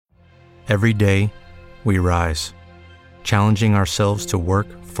Every day, we rise, challenging ourselves to work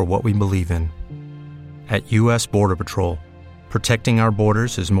for what we believe in. At U.S. Border Patrol, protecting our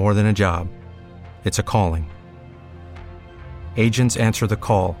borders is more than a job. It's a calling. Agents answer the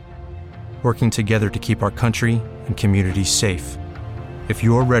call, working together to keep our country and communities safe. If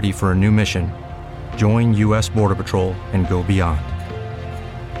you're ready for a new mission, join U.S. Border Patrol and go beyond.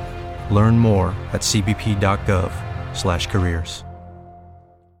 Learn more at cbp.gov/careers.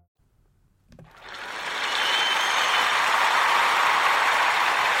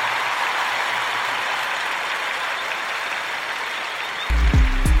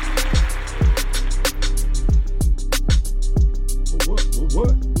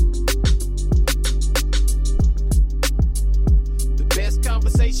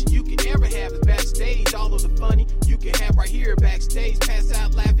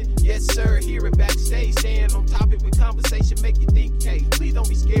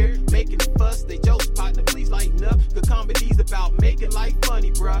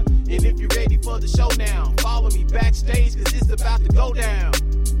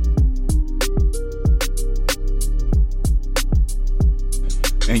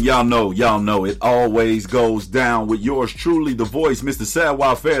 Y'all know it always goes down with yours truly, the voice, Mr.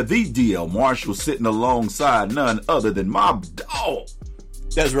 Savoir Faire, the DL Marshall, sitting alongside none other than my dog.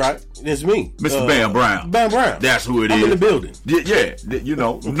 That's right. It's me. Mr. Bam Brown. Bam Brown. That's who it I'm is. in the building. Yeah, you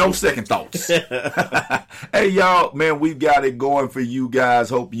know, no second thoughts. Hey, y'all, man, we've got it going for you guys.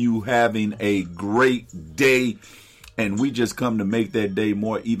 Hope you having a great day. And we just come to make that day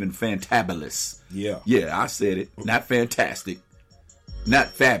more even fantabulous. Yeah. Yeah, I said it. Not fantastic. Not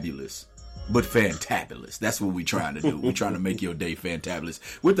fabulous, but fantabulous. That's what we're trying to do. We're trying to make your day fantabulous.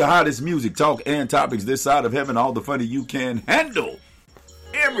 With the hottest music, talk, and topics this side of heaven, all the funny you can handle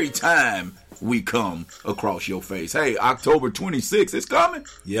every time we come across your face. Hey, October 26th, it's coming.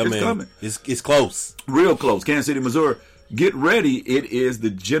 Yeah, it's coming. It's close. Real close. Kansas City, Missouri. Get ready. It is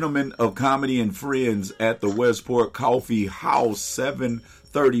the Gentlemen of Comedy and Friends at the Westport Coffee House,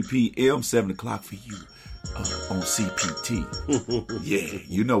 7:30 p.m., 7 o'clock for you. On CPT. Yeah,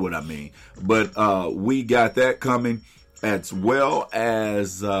 you know what I mean. But we got that coming, as well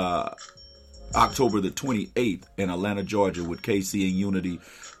as October the 28th in Atlanta, Georgia, with KC and Unity,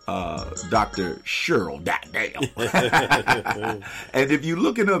 Dr. Cheryl. Damn. And if you're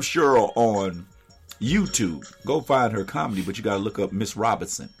looking up Cheryl on YouTube, go find her comedy, but you got to look up Miss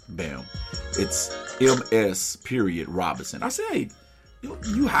Robinson. Bam. It's MS period Robinson. I say, hey,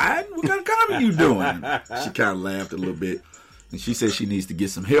 you hiding? What kind of comedy you doing? She kind of laughed a little bit. And she said she needs to get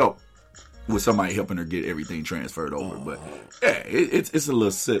some help with somebody helping her get everything transferred over. But yeah, it's a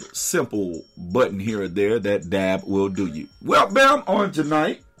little simple button here or there that dab will do you. Well, bam, on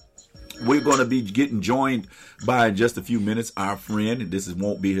tonight, we're going to be getting joined by, in just a few minutes, our friend. And this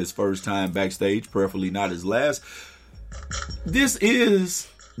won't be his first time backstage, preferably not his last. This is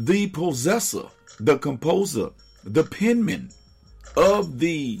the possessor, the composer, the penman of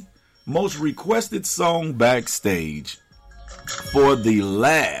the most requested song backstage for the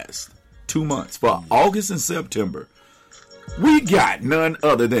last 2 months, for August and September. We got none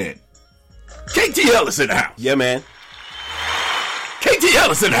other than KT Ellis in the house. Yeah, man. KT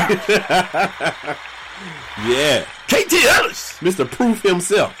Ellis in the house. Yeah. KT Ellis. Mr. Proof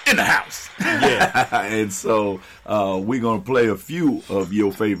himself. In the house. Yeah. And so we're going to play a few of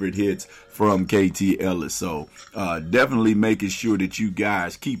your favorite hits from KT Ellis. So definitely making sure that you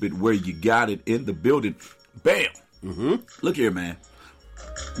guys keep it where you got it in the building. Bam. Mm-hmm. Look here, man.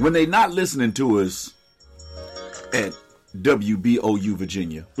 When they not listening to us at WBOU,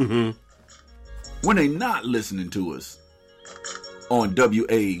 Virginia, mm-hmm. when they not listening to us on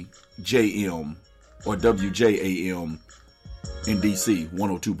WAJM or WJAM in DC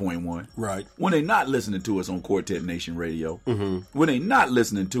 102.1. Right. When they not listening to us on Quartet Nation Radio. Mm-hmm. When they not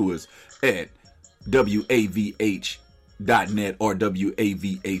listening to us at WAVH.net or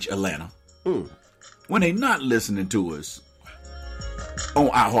WAVH Atlanta. Mm. When they not listening to us on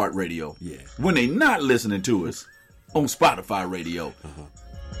iHeartRadio. Yeah. When they not listening to us on Spotify Radio.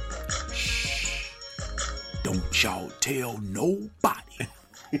 Uh-huh. Shh. Don't y'all tell nobody.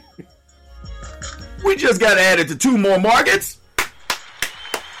 We just got added to 2 more markets.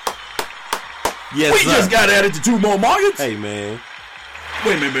 Yes, we sir. just got added to 2 more markets. Hey, man.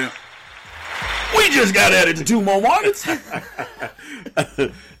 Wait a minute, man. We just got added to 2 more markets.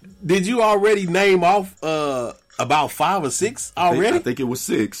 Did you already name off about 5 or 6 already? I think it was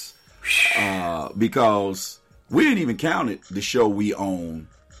 6. Because we didn't even count it, the show we own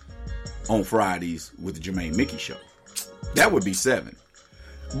on Fridays with the Jermaine Mickey show. That would be 7.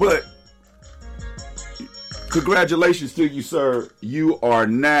 But congratulations to you, sir. You are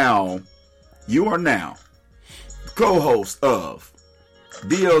now you are now co-host of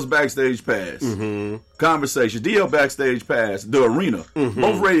DL's Backstage Pass Conversations, DL Backstage Pass, The Arena,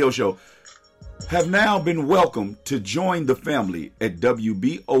 both radio show, have now been welcomed to join the family at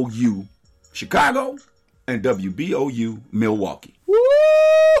WBOU Chicago and WBOU Milwaukee.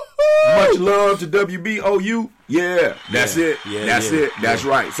 Woo-hoo! Much love to WBOU. Yeah, that's it. That's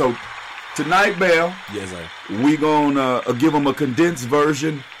right. So tonight, Bam, yes, sir, we gonna give them a condensed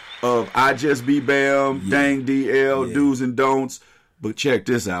version of I Just Be Bam, Dang DL, Do's and Don'ts. But check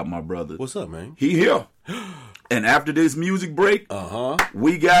this out, my brother. What's up, man? He here. And after this music break,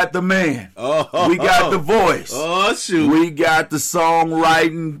 we got the man. We got the voice. Oh, shoot. We got the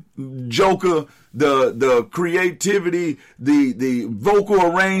songwriting joker, the creativity, the vocal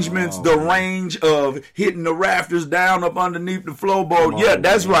arrangements, the range of hitting the rafters down up underneath the floorboard. Yeah,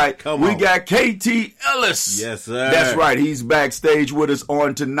 that's right. We got KT Ellis. Yes, sir. That's right. He's backstage with us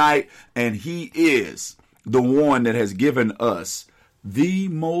on tonight, and he is the one that has given us the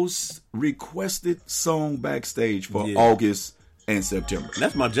most requested song backstage for August and September.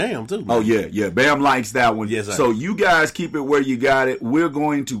 That's my jam, too, man. Oh, yeah. Bam likes that one. Yes, sir. So you guys keep it where you got it. We're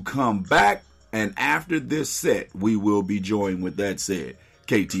going to come back, and after this set, we will be joined with that said,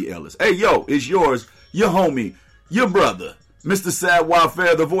 KT Ellis. Hey, yo, it's yours, your homie, your brother, Mr. Savoir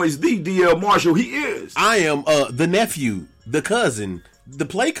Faire, the voice, the DL Marshall. He is. I am the nephew, the cousin, the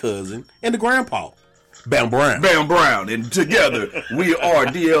play cousin, and the grandpa. Bam Brown. And together we are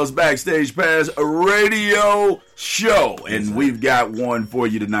DL's Backstage Pass, a radio show. And we've got one for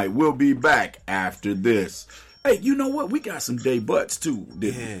you tonight. We'll be back after this. Hey, you know what? We got some day butts too.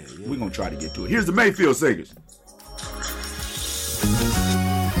 We're going to try to get to it. Here's the Mayfield Singers.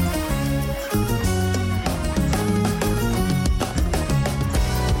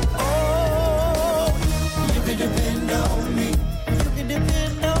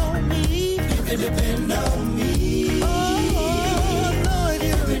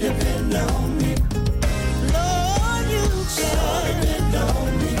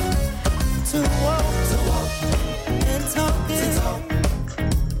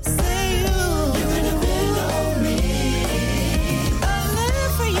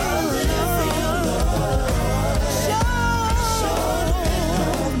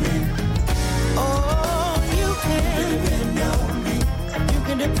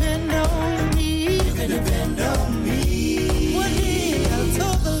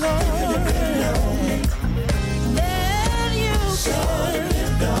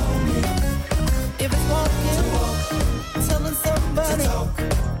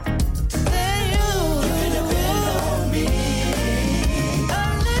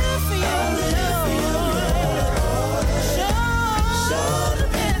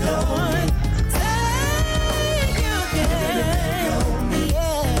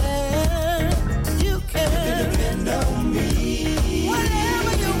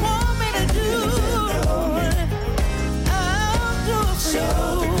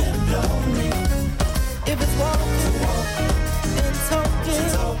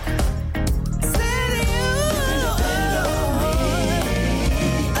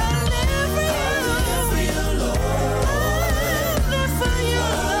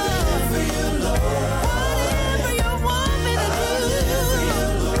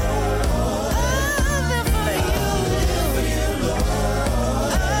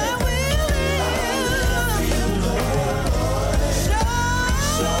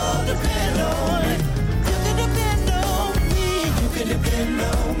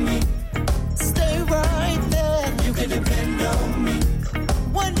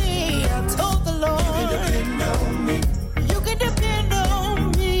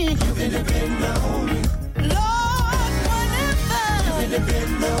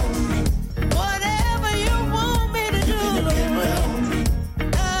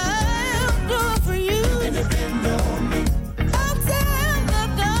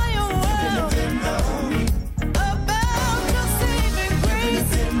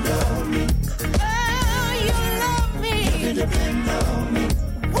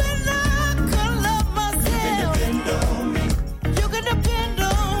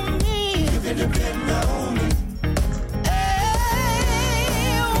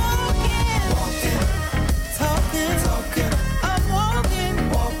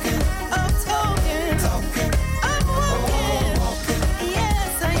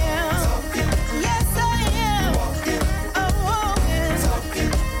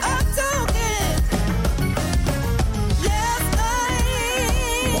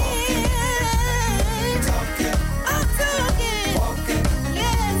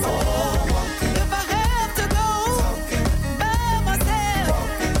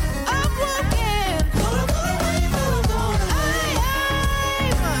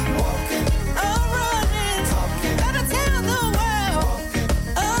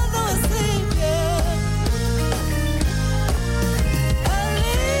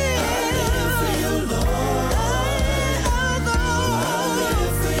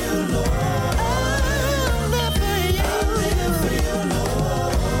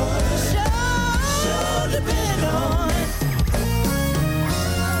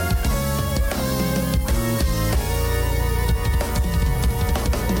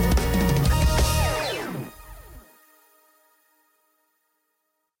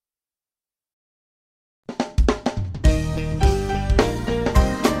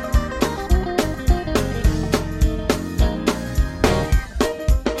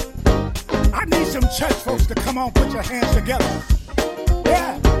 church folks to come on, put your hands together.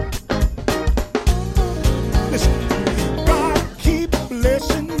 Yeah. Listen. God keep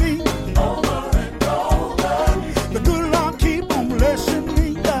blessing me over and over. The good Lord keep on blessing me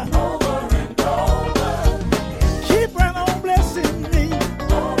over and over. Keep right on blessing me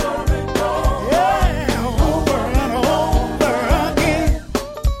over and over. Yeah, over and over again.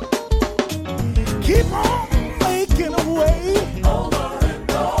 Keep on making a way over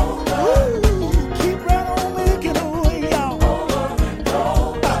and over. Ooh, keep right on making a way out over and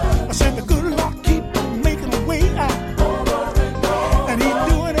over. I said the good Lord keep on making a way out over and over, and He's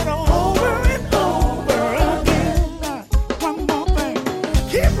doing it over and over again. One more thing,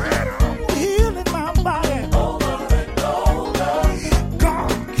 keep right on healing my body over and over. God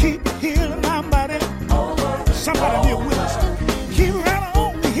keep healing my body over. Somebody be a witness. Keep right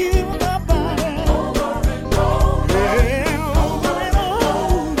on healing my body over and over. Yeah, over and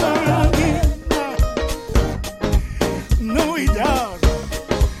over again. No, He does.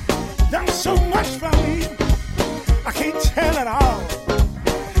 Done so much for me. I can't tell it all.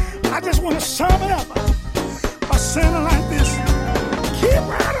 I just want to sum it up by saying it like this. Keep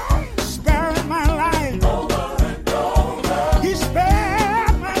right on sparing my life over and over. He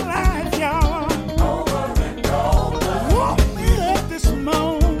spared my life, y'all. Over and over. Woke me up this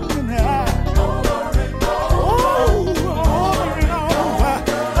morning. Over and over. Over and over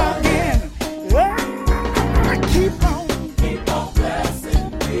again. Keep on blessing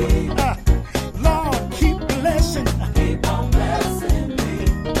me. Lord, keep blessing. Keep on blessing me.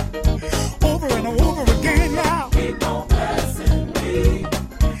 Over and over again now. Keep on blessing me.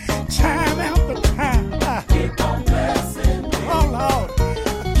 Time after time. Keep on blessing me. Oh Lord.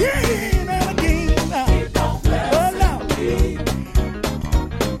 Again and again. Keep on blessing me.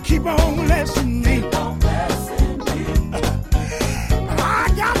 Keep on blessing me. Keep on blessing me.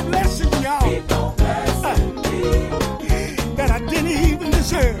 I got blessings, y'all. Keep on blessing me. That I didn't even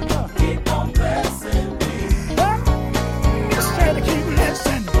deserve. Keep on blessing me. Instead of keep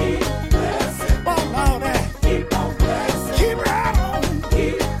blessing. Keep blessing. Oh Lord. Keep on blessing. Keep right on.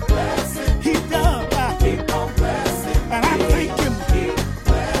 Keep blessing. He does. Keep on blessing. And I thank Him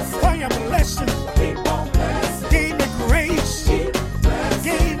for your blessings. Keep on blessing. Gave me grace. Keep blessing.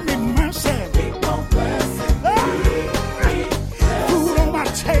 Gave me mercy. Keep on blessing. Food on my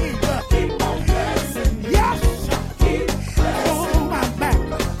table. Keep on blessing. Yes. Keep blessing. On my back.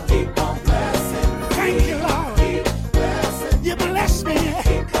 Keep on blessing. Thank you, Lord. Keep blessing. You bless me.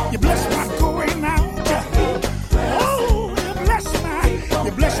 You bless my going out. Oh,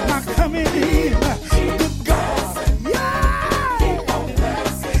 you bless my coming in. Good God. Yeah.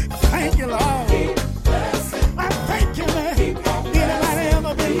 Thank you, Lord. I thank you, man. Anybody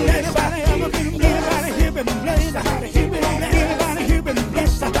ever been blessed? Anybody here been blessed? Anybody here been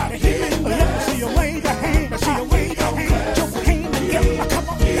blessed? Let me see you wave your hand. Let me see you wave your hand. Put your hand together. Come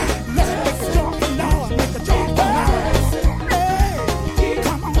on. Let's make a joyful noise. Make a joyful noise. Hey,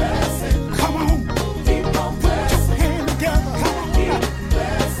 come on. Come on. Put your hand together. Come on.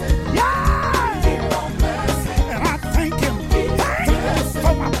 Yeah. And I thank Him. Thank you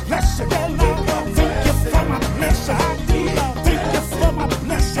for my blessing. Thank you for my blessing. Thank you for my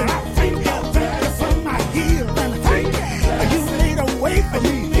blessing. Thank you for my healing. Thank you. You made a way for me.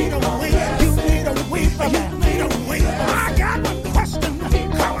 You made a way. You made a way for me. You made a way. I got one question.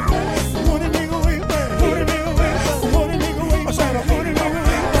 Come on. Want to make a way for you? Want to make a way? Want to make a way? I said I want to make a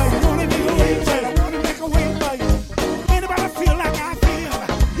way for you. Want to make a way? I said I want to make a way for you. Anybody feel like I feel?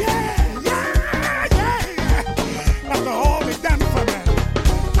 Yeah. After all He's done for me,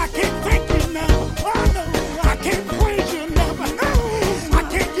 I can't thank You enough. Oh no, I can't praise You enough. No, I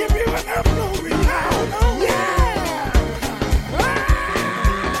can't give You enough glory. No. Yeah.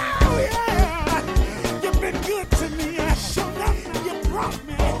 Oh yeah. You've been good to me. So nothing You brought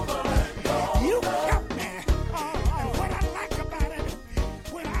me. You kept me. And what I like about it,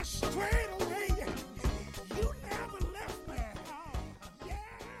 when I strayed away, You never left me. Yes.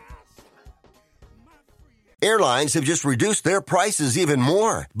 My free. Airlines have just reduced their prices even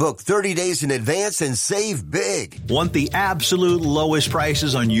more. Book 30 days in advance and save big. Want the absolute lowest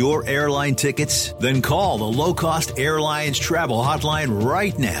prices on your airline tickets? Then call the Low Cost Airlines Travel Hotline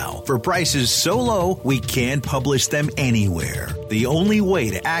right now for prices so low we can't publish them anywhere. The only way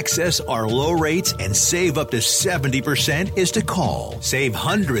to access our low rates and save up to 70% is to call. Save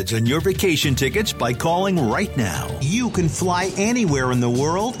hundreds on your vacation tickets by calling right now. You can fly anywhere in the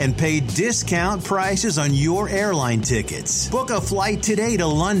world and pay discount prices on your airline tickets. Book a flight today to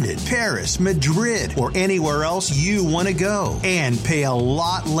London, Paris, Madrid, or anywhere else you want to go and pay a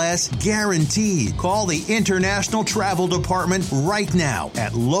lot less guaranteed. Call the International Travel Department right now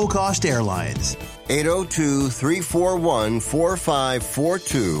at Low Cost Airlines.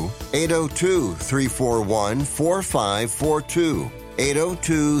 802-341-4542. 802-341-4542.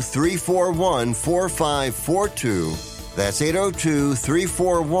 802-341-4542. That's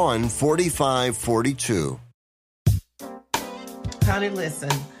 802-341-4542. Honey, listen,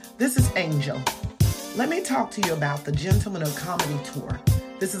 this is Angel. Let me talk to you about the Gentlemen of Comedy Tour.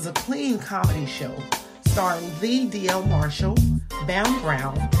 This is a clean comedy show starring the D.L. Marshall, Bam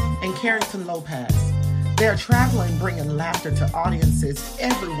Brown, and Carrington Lopez. They're traveling, bringing laughter to audiences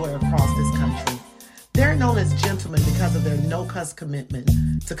everywhere across this country. They're known as gentlemen because of their no-cuss commitment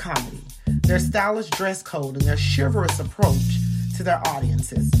to comedy, their stylish dress code, and their chivalrous approach to their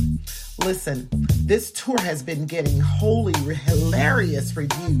audiences. Listen, this tour has been getting wholly hilarious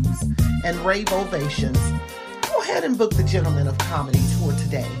reviews and rave ovations. Go ahead and book the Gentlemen of Comedy Tour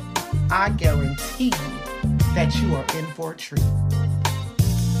today. I guarantee you that you are in for a treat.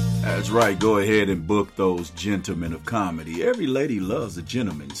 That's right. Go ahead and book those Gentlemen of Comedy. Every lady loves a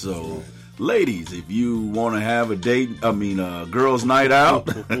gentleman. So, ladies, if you want to have a girls' night out,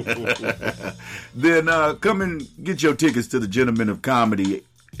 then come and get your tickets to the Gentlemen of Comedy.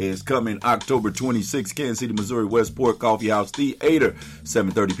 It's coming October 26th, Kansas City, Missouri, Westport Coffee House Theater,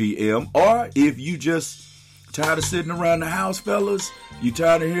 7:30 p.m. Or if you just tired of sitting around the house, fellas, you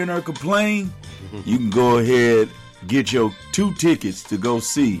tired of hearing her complain, you can go ahead, get your 2 tickets to go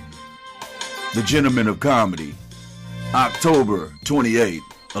see the Gentlemen of Comedy, October 28th,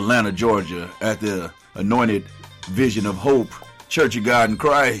 Atlanta, Georgia, at the Anointed Vision of Hope Church of God in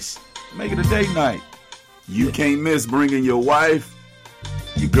Christ. Make it a date night. You can't miss bringing your wife,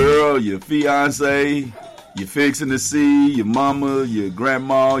 your girl, your fiance, your fixing to see, your mama, your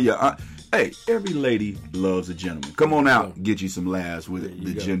grandma, your aunt. Hey, every lady loves a gentleman. Come on out and get you some laughs with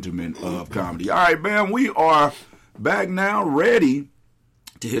the Gentlemen of Comedy. All right, man, we are back now, ready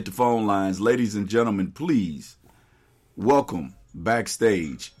to hit the phone lines. Ladies and gentlemen, please welcome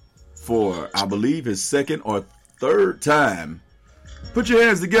backstage for, I believe, his second or third time. Put your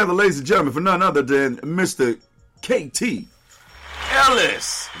hands together, ladies and gentlemen, for none other than Mr. KT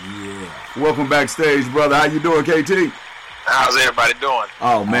Ellis. Yeah. Welcome backstage, brother. How you doing, KT? How's everybody doing?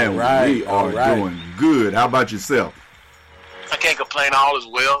 Oh, man, we are doing good. How about yourself? I can't complain. All is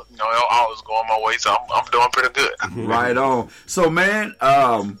well. You know, all is going my way, so I'm doing pretty good. Right on. So, man,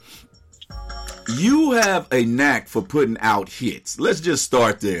 you have a knack for putting out hits. Let's just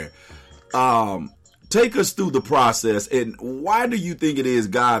start there. Take us through the process, and why do you think it is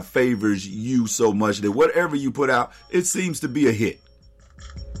God favors you so much that whatever you put out, it seems to be a hit?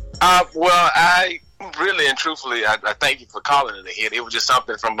 Well, I really and truthfully, I thank you for calling it a hit. It was just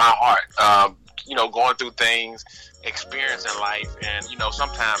something from my heart. You know, going through things, experiencing life, and, you know,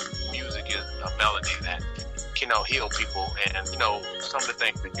 sometimes music is a melody that, you know, heal people. And, you know, some of the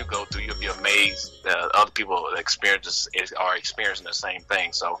things that you go through, you'll be amazed that other people are experiencing the same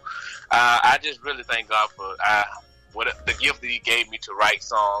thing. So I just really thank God for the gift that He gave me to write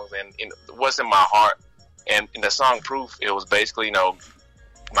songs and what's in my heart. And in the song Proof, it was basically, you know,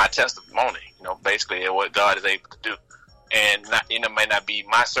 my testimony, you know, basically what God is able to do. And it may not be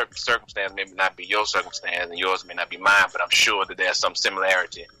my circumstance, maybe not be your circumstance, and yours may not be mine, but I'm sure that there's some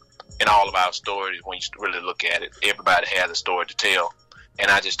similarity in all of our stories when you really look at it. Everybody has a story to tell, and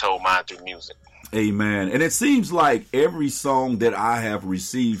I just told mine through music. Amen. And it seems like every song that I have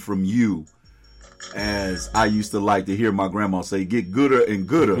received from you, as I used to like to hear my grandma say, get gooder and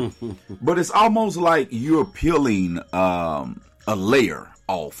gooder. But it's almost like you're peeling a layer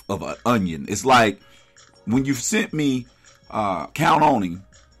off of an onion. It's like when you sent me Count On Him,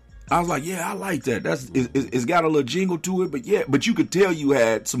 I was like, yeah, I like that. It's got a little jingle to it, but you could tell you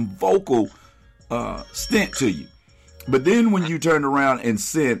had some vocal stint to you. But then when you turned around and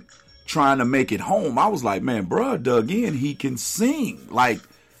sent Trying to Make It Home, I was like, man, bruh dug in. He can sing. Like,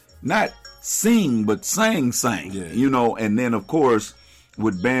 not sing, but sang, yeah. You know. And then, of course,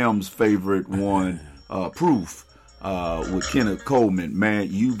 with Bam's favorite one, Proof, with Kenneth Coleman, man,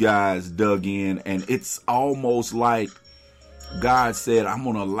 you guys dug in. And it's almost like God said, I'm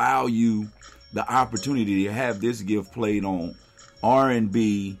going to allow you the opportunity to have this gift played on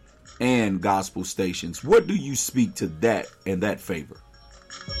R&B and gospel stations. What do you speak to that and that favor?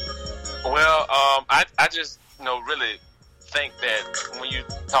 Well, I just, you know, really think that when you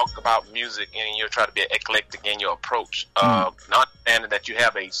talk about music and you're trying to be eclectic in your approach, not understanding that you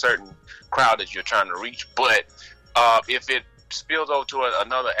have a certain crowd that you're trying to reach, but if it spills over to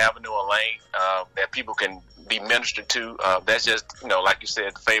another avenue or lane that people can be ministered to, that's just, you know, like you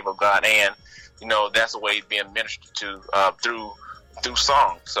said, the favor of God, and, you know, that's the way it's being ministered to through through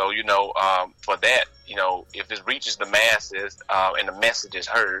song. So, for that, if it reaches the masses and the message is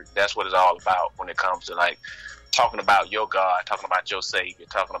heard, that's what it's all about when it comes to like talking about your God, talking about your Savior,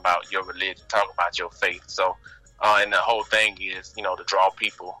 talking about your religion, talking about your faith. So, and the whole thing is, to draw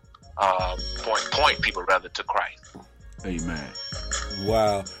people, point people rather to Christ. Amen.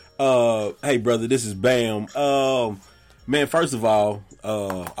 Wow. Hey brother, this is Bam. Man, first of all,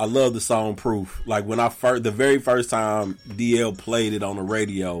 I love the song Proof. Like when the very first time DL played it on the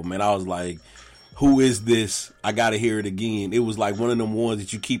radio, man, I was like, who is this? I gotta hear it again. It was like one of them ones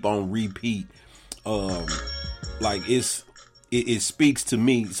that you keep on repeat. Like it speaks to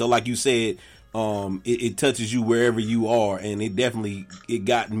me. So like you said, it touches you wherever you are, and it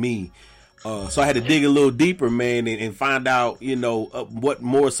got me. So I had to dig a little deeper, man, and find out, what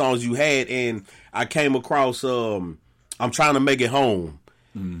more songs you had. And I came across, I'm Trying to Make It Home.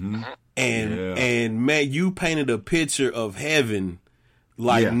 Mm-hmm. And man, you painted a picture of heaven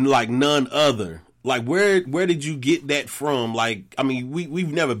like none other. Like where did you get that from? Like, I mean,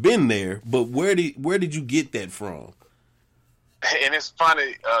 we've never been there, but where did you get that from? And it's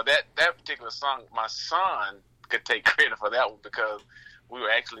funny, that particular song, my son could take credit for that one because we were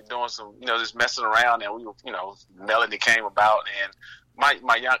actually doing some, just messing around, and we were, melody came about, and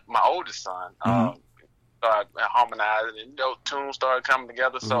my oldest son started harmonizing, and tunes started coming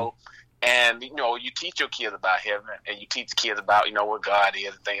together. Mm-hmm. So, and you teach your kids about heaven, and you teach kids about what God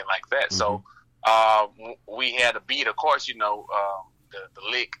is and things like that. Mm-hmm. So, we had a beat, of course. The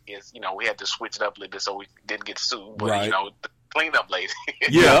lick is, we had to switch it up a little bit so we didn't get sued, but right. The cleanup lady.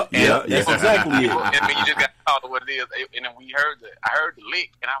 Yeah, that's exactly it. And then you just got to call it what it is. And then I heard the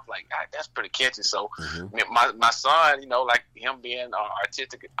lick, and I was like, that's pretty catchy. So my son, like him being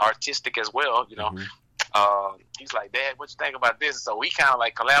artistic as well, he's like, Dad, what you think about this? So we kind of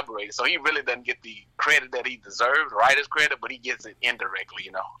like collaborated. So he really doesn't get the credit that he deserves, writer's credit, but he gets it indirectly,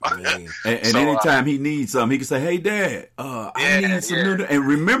 And so, anytime he needs something, he can say, hey, Dad, I need some new. And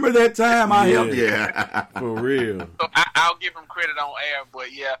remember that time I helped you? Yeah, for real. So I'll give him credit on air,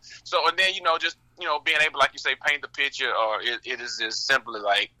 but yeah. So, and then, just, being able, like you say, paint the picture, or it is just simply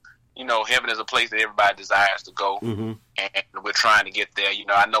like, heaven is a place that everybody desires to go, and we're trying to get there.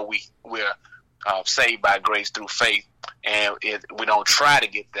 I know we're saved by grace through faith, and we don't try to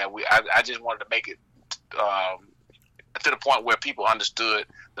get there. I just wanted to make it to the point where people understood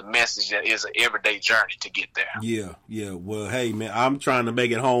the message that is an everyday journey to get there. Yeah. Well, hey, man, I'm trying to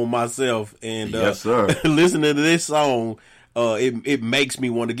make it home myself, and yes, sir. Listening to this song, it makes me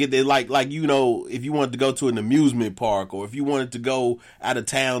want to get there. Like if you wanted to go to an amusement park, or if you wanted to go out of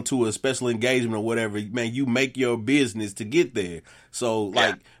town to a special engagement or whatever, man, you make your business to get there. So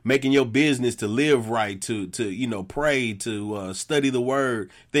making your business to live right, to pray, to study the word,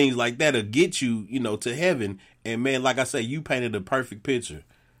 things like that'll get you, to heaven. And man, like I say, you painted a perfect picture.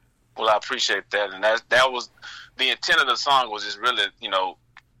 Well, I appreciate that, and that was the intent of the song, was just really,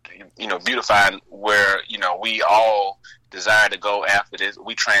 beautifying where we all desire to go after this.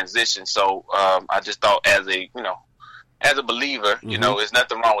 We transition, so I just thought as a believer, there's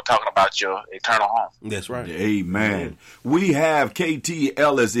nothing wrong with talking about your eternal home. That's right. Amen. We have KT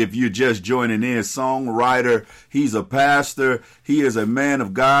Ellis, if you're just joining in, songwriter. He's a pastor. He is a man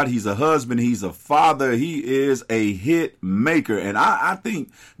of God. He's a husband. He's a father. He is a hit maker. And I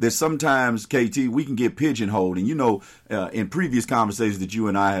think that sometimes, KT, we can get pigeonholed. And, in previous conversations that you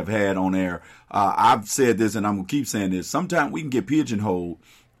and I have had on air, I've said this, and I'm going to keep saying this. Sometimes we can get pigeonholed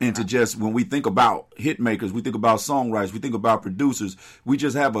into just, when we think about hit makers, we think about songwriters, we think about producers, we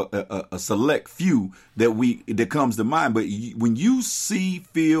just have a select few that comes to mind. But when you see,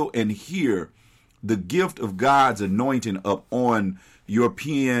 feel, and hear the gift of God's anointing up on your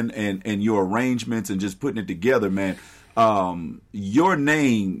pen and your arrangements and just putting it together, man, your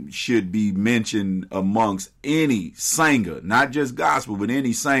name should be mentioned amongst any singer, not just gospel, but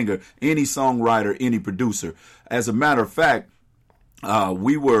any singer, any songwriter, any producer. As a matter of fact,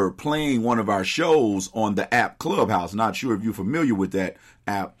 we were playing one of our shows on the app Clubhouse. Not sure if you're familiar with that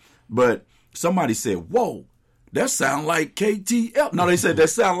app, but somebody said, whoa, that sound like KTL. No, they said that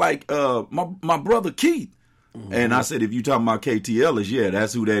sound like my brother Keith. Mm-hmm. And I said, if you talking about KT Ellis, yeah,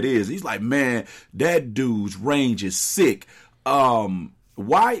 that's who that is. He's like, man, that dude's range is sick.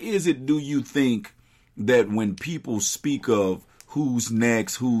 Why is it, do you think, that when people speak of who's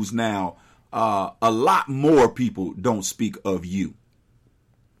next, who's now, a lot more people don't speak of you?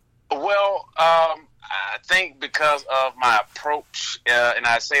 Well, I think because of my approach, and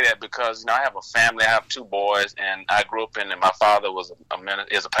I say that because I have a family. I have 2 boys, and I grew up and my father was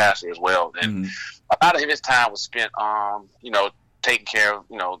is a pastor as well. And a lot of his time was spent, taking care of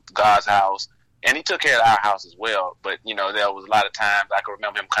God's house, and he took care of our house as well. But there was a lot of times I can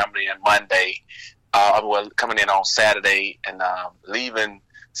remember him coming in Monday, coming in on Saturday and leaving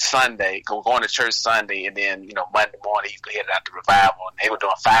Sunday, going to church Sunday, and then Monday morning he headed out to revival, and they were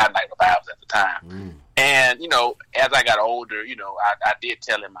doing 5-night revivals at the time. And as I got older, I did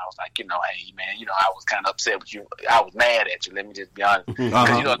tell him, I was like, hey man, I was kind of upset with you. I was mad at you. Let me just be honest,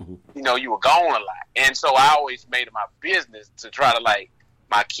 because you were gone a lot, and so I always made it my business to try to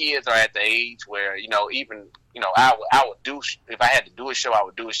my kids are at the age where even I would do, if I had to do a show, I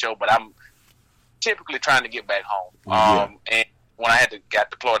would do a show, but I'm typically trying to get back home. And when I got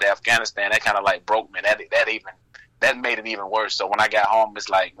deployed to Afghanistan, that kind of broke me. That made it even worse. So when I got home, it's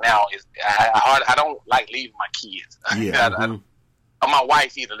like now I don't like leaving my kids. Or my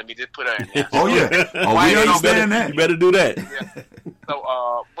wife either. Let me just put her in there. Oh yeah, we understand that. You better do that. Yeah. So,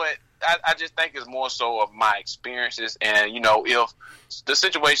 but I just think it's more so of my experiences, and if the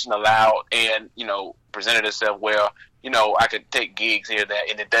situation allowed and presented itself well, I could take gigs here that,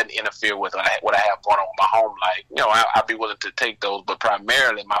 and it doesn't interfere with what I have going on in my home life. I'd be willing to take those, but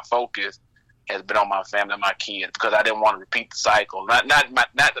primarily my focus has been on my family and my kids, because I didn't want to repeat the cycle. Not that my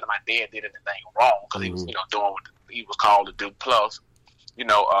dad did anything wrong, because he was doing what he was called to do. Plus, he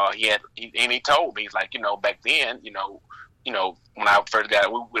told me, he's like, back then, when I first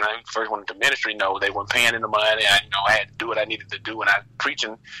went into ministry, they weren't paying any money. I had to do what I needed to do, and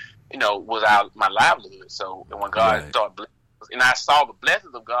preaching, was my livelihood. So, and when God started blessing, and I saw the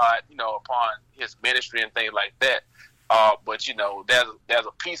blessings of God, upon His ministry and things like that. But there's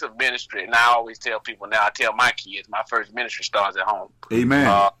a piece of ministry, and I always tell people now. I tell my kids, my first ministry starts at home. Amen.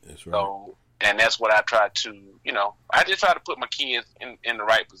 That's right. So, and that's what I try to, I just try to put my kids in the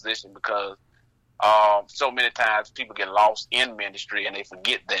right position, because so many times people get lost in ministry and they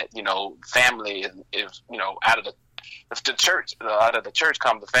forget that family is out of the church. Out of the church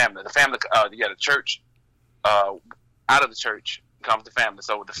comes the family. The family, the church. Out of the church comes the family.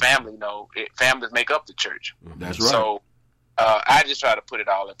 So the family, families make up the church. That's right. So I just try to put it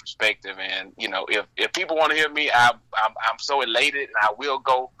all in perspective, and if people want to hear me, I'm so elated, and I will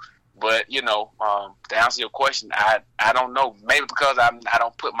go. But to answer your question, I don't know. Maybe because I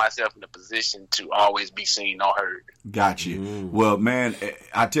don't put myself in a position to always be seen or heard. Got you. Well, man,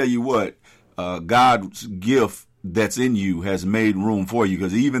 I tell you what, God's gift that's in you has made room for you,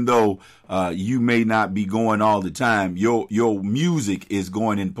 because even though you may not be going all the time, your music is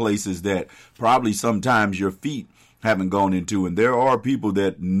going in places that probably sometimes your feet haven't gone into, and there are people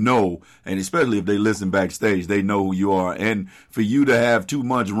that know, and especially if they listen backstage, they know who you are. And for you to have Too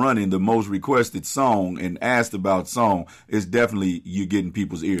Much Running, the most requested song and asked about song, is definitely you getting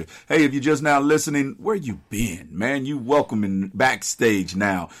people's ears. Hey, if you're just now listening, where you been, man? You welcome in backstage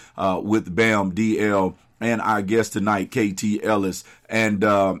now with Bam, DL, and our guest tonight, KT Ellis. And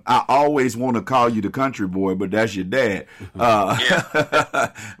I always want to call you the country boy, but that's your dad. But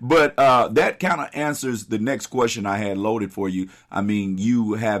that kind of answers the next question I had loaded for you. I mean,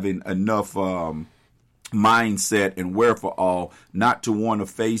 you having enough mindset and wherewithal not to want to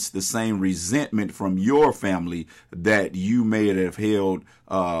face the same resentment from your family that you may have held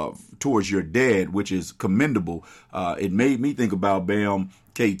towards your dad, which is commendable. It made me think about Bam,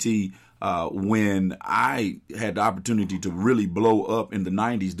 KT, when I had the opportunity to really blow up in the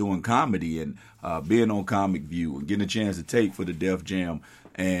 90s doing comedy and being on Comic View and getting a chance to tape for the Def Jam.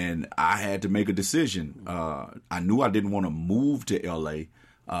 And I had to make a decision. I knew I didn't want to move to L.A.,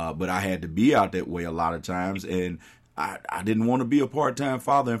 but I had to be out that way a lot of times. And I didn't want to be a part-time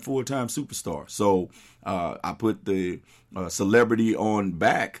father and full-time superstar. So I put the celebrity on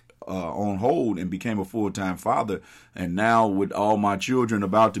hold and became a full-time father. And now with all my children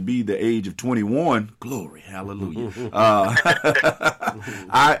about to be the age of 21, glory, hallelujah,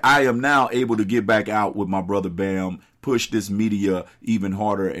 I am now able to get back out with my brother Bam, push this media even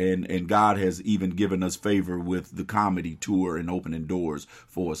harder, and God has even given us favor with the comedy tour and opening doors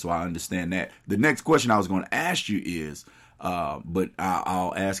for us. So I understand that. The next question I was going to ask you is, but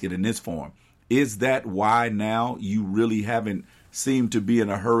I'll ask it in this form. Is that why now you really haven't seem to be in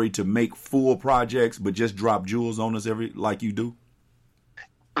a hurry to make full projects, but just drop jewels on us like you do?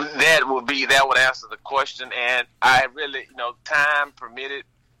 That would answer the question. And I really, time permitted,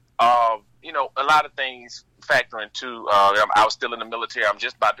 a lot of things factor into, I was still in the military. I'm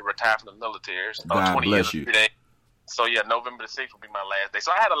just about to retire from the military. So God 20 bless years you. today. So yeah, November the 6th will be my last day.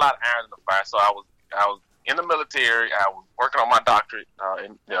 So I had a lot of irons in the fire. So I was in the military. I was working on my doctorate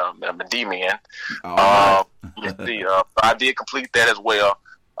in D-Man. I did complete that as well.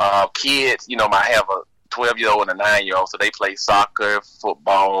 Kids, I have a 12-year-old and a 9-year-old, so they play soccer,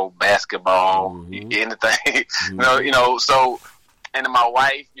 football, basketball, anything. So And then my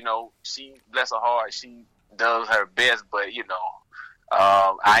wife, you know, she, bless her heart, she does her best, but, you know,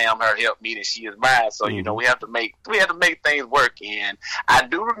 I am her helpmeet and she is mine. So, you know, we have to make things work. And I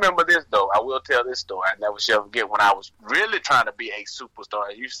do remember this, though. I will tell this story. I never shall forget when I was really trying to be a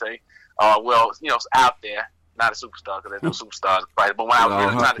superstar, as you say. Well, you know, out there, not a superstar because there's no superstars, right? But when I was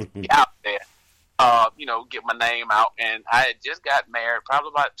really trying to be out there, you know, get my name out. And I had just got married, probably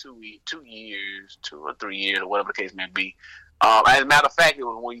about 2 or 3 years, or whatever the case may be. As a matter of fact, it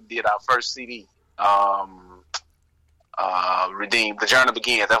was when we did our first CD, Redeemed, The Journey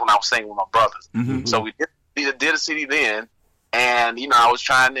Begins. That's when I was singing with my brothers. So we did a CD then, and, you know, I was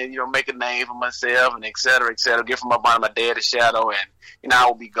trying to, you know, make a name for myself and et cetera, get from up under my daddy's shadow. And, you know, I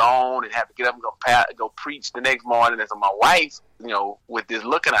would be gone and have to get up and go preach the next morning. And so my wife, you know, with this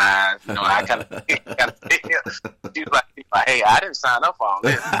look in her eyes, you know, I kind of she was like, hey, I didn't sign up for all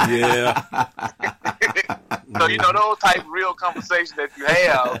this. Yeah. So, you know, those type of real conversations that you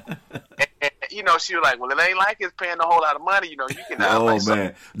have. And, you know, she was like, well, it ain't like it's paying a whole lot of money. You know, you can.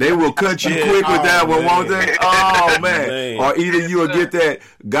 Man. They will cut you quick with that one, won't they? Oh, man. Or either you will get that,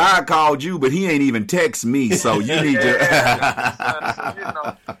 God called you, but he ain't even text me, so you need to. So, you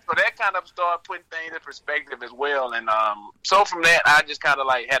know, so that kind of started putting things in perspective as well. And so from that, I just kind of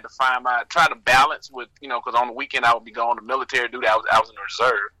like had to try to balance with, you know, because on the weekend I would be going to military duty. I was in the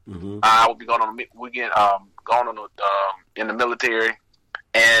reserve. I would be going on the weekend, in the military.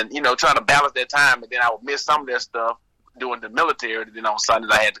 And, you know, trying to balance that time, and then I would miss some of that stuff doing the military. And then on Sundays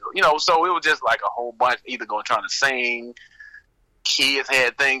I had to go, you know, so it was just like a whole bunch, either trying to sing, kids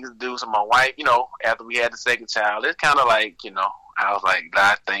had things to do. So my wife, you know, after we had the second child, it's kind of like, you know, I was like,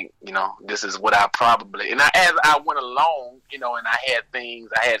 I think, you know, this is what I probably, and as I went along, you know, and I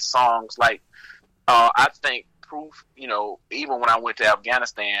had songs like, I think Proof, you know, even when I went to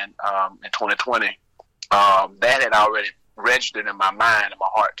Afghanistan in 2020, that had already registered in my mind and my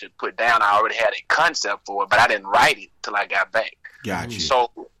heart to put down. I already had a concept for it, but I didn't write it till I got back. Gotcha.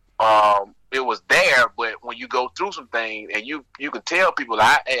 So it was there, but when you go through some things and you can tell people,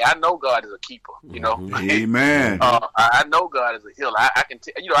 I know God is a keeper, you know. Amen. I know God is a healer. I can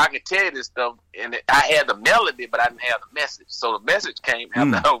tell you this stuff, and I had the melody, but I didn't have the message. So the message came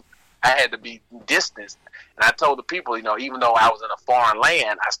after I had to be distanced. And I told the people, you know, even though I was in a foreign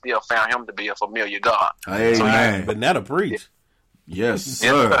land, I still found him to be a familiar God. Amen. But that'll preach. Yes,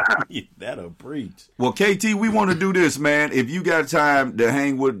 sir. That'll preach. Well, KT, we want to do this, man. If you got time to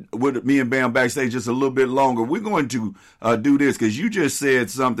hang with me and Bam backstage just a little bit longer, we're going to do this because you just said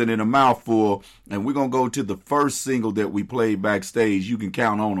something in a mouthful, and we're going to go to the first single that we played backstage. You can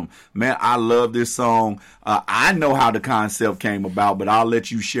count on them. Man, I love this song. I know how the concept came about, but I'll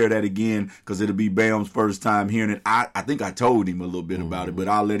let you share that again because it'll be Bam's first time hearing it. I think I told him a little bit about it, but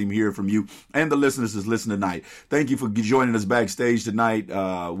I'll let him hear it from you and the listeners that's listening tonight. Thank you for joining us backstage tonight.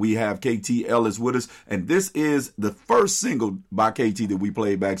 We have KT Ellis with us, and this is the first single by KT that we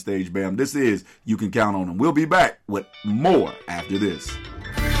played backstage, Bam. This is You Can Count on Him. We'll be back with more after this.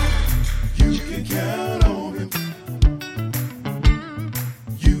 You can count on him.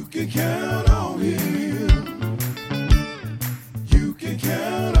 You can count on him. You can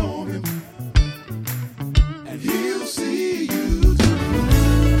count on him. And he'll see you through.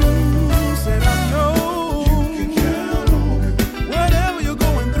 Said I know you can count on him. Whatever you're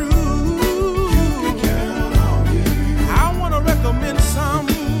going through, you can count on him. I want to recommend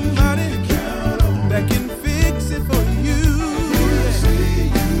somebody that can fix it for you. He'll see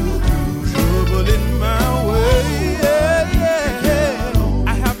you through. Trouble in my way.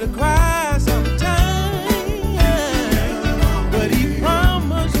 I have to cry.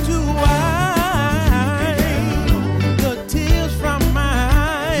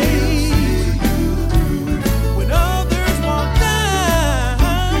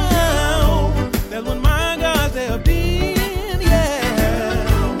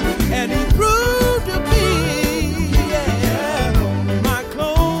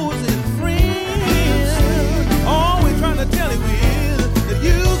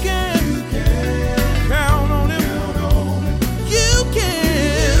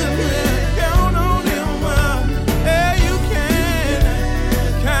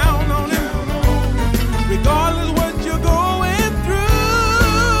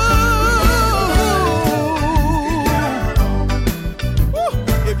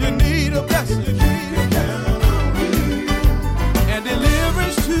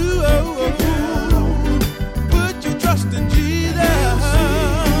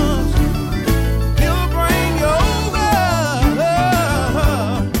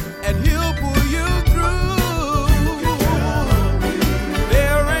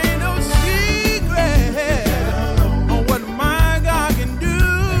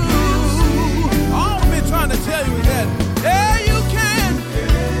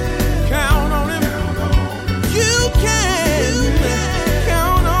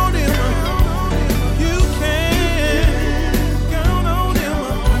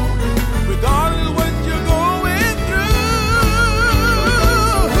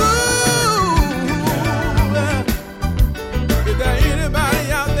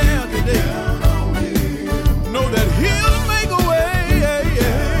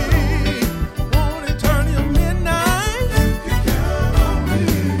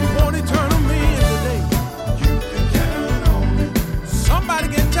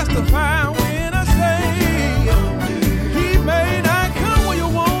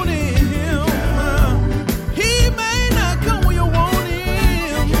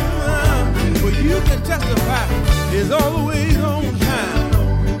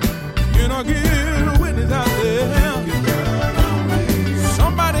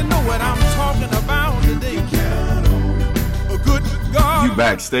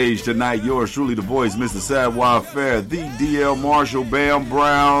 backstage tonight. Yours truly, the voice, Mr. Savoir Fair, the DL Marshall, Bam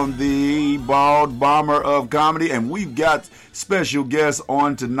Brown, the bald bomber of comedy. And we've got special guests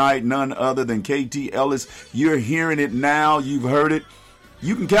on tonight, none other than KT Ellis. You're hearing it now. You've heard it.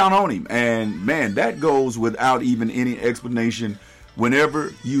 You can count on him. And, man, that goes without even any explanation.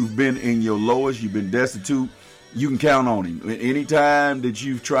 Whenever you've been in your lowest, you've been destitute, you can count on him. Anytime that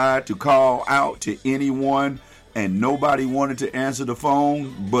you've tried to call out to anyone and nobody wanted to answer the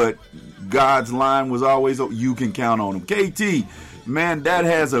phone, but God's line was always open, you can count on him. KT, man, that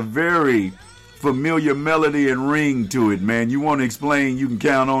has a very familiar melody and ring to it, man. You want to explain You Can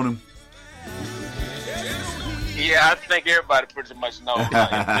Count on Him? Yeah, I think everybody pretty much knows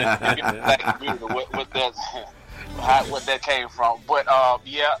what that came from. But,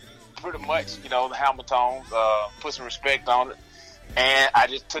 yeah, pretty much, you know, the Hamiltons, put some respect on it, and I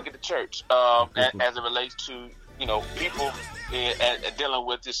just took it to church as it relates to, you know, people dealing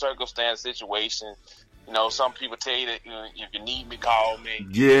with this circumstance situation. You know, some people tell you that, you know, if you need me, call me.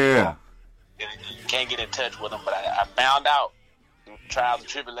 Yeah. You can't get in touch with them, but I found out through trials and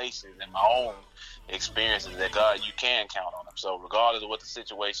tribulations and my own experiences that God, you can count on them. So regardless of what the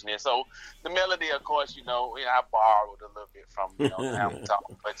situation is. So the melody, of course, you know, I borrowed a little bit from, you know,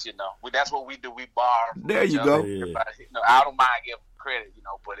 Hamilton, but you know, that's what we do. We borrow. There you go. You know, I don't mind giving credit, you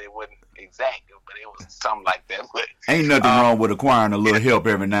know, but it wasn't exact, but it was something like that. But ain't nothing wrong with acquiring a little help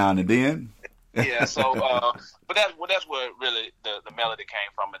every now and then. Yeah, so but that's where really the melody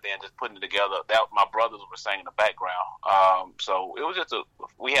came from, and then just putting it together. That my brothers were singing in the background, so it was just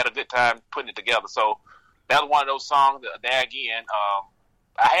we had a good time putting it together. So that was one of those songs. There again,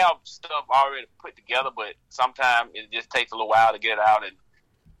 I have stuff already put together, but sometimes it just takes a little while to get it out, and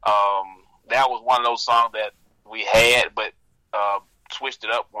that was one of those songs that we had, but switched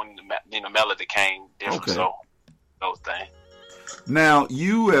it up when the melody came different. Okay. So those things. Now,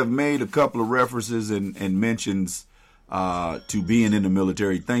 you have made a couple of references and mentions to being in the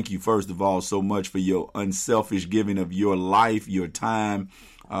military. Thank you, first of all, so much for your unselfish giving of your life, your time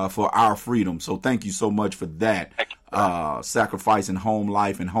for our freedom. So thank you so much for that, sacrificing home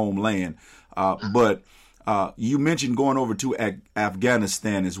life and homeland. But you mentioned going over to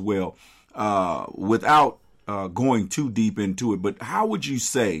Afghanistan as well, without going too deep into it. But how would you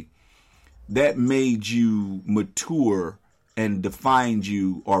say that made you mature and defined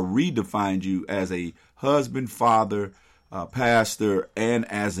you or redefined you as a husband, father, pastor, and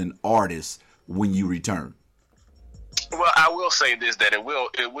as an artist when you return? Well, I will say this, that it will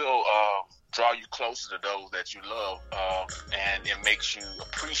draw you closer to those that you love, and it makes you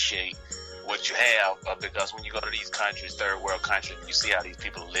appreciate what you have, because when you go to these countries, third world countries, you see how these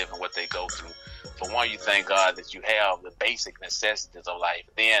people live and what they go through. For one, you thank God that you have the basic necessities of life.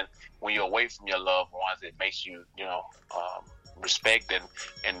 Then when you're away from your loved ones, it makes you, you know, respect and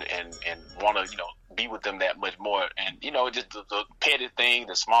want to, you know, be with them that much more. And, you know, just the petty things,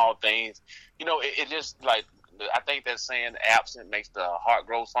 the small things, you know, it just like, I think that saying absent makes the heart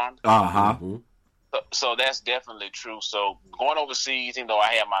grow fonder. Uh-huh. Mm-hmm. So that's definitely true. So going overseas, even though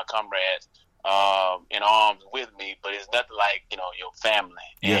I have my comrades in arms with me, but it's nothing like, you know, your family.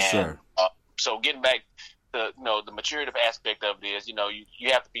 Yes, sir. So getting back to, you know, the maturity aspect of it is, you know, you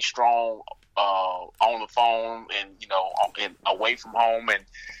have to be strong on the phone and, you know, and away from home, and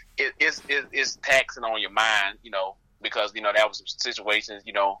it's taxing on your mind, you know, because, you know, that was some situations,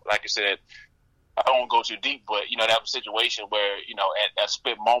 you know, like you said, I don't want to go too deep, but, you know, that was a situation where, you know, at a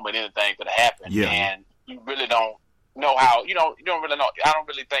split moment, anything could happen. Yeah. And you really don't know how, you know, you don't really know. I don't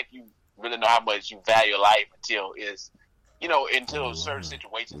really think you really know how much you value life until until certain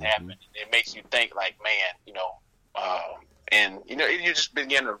situations happen. It makes you think like, man, you know, and, you know, you just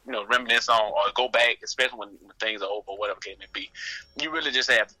begin to, you know, reminisce on or go back, especially when things are over or whatever case may be. You really just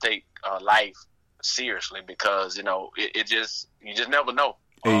have to take life seriously, because, you know, you just never know.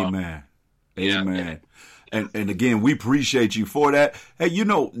 Amen. Amen. Yeah. And again, we appreciate you for that. Hey, you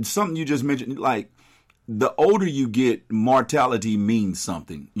know, something you just mentioned, like, the older you get, mortality means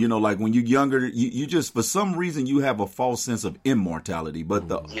something. You know, like when you're younger, you just, for some reason, you have a false sense of immortality. But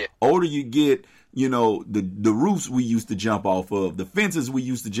the older you get, you know, the roofs we used to jump off of, the fences we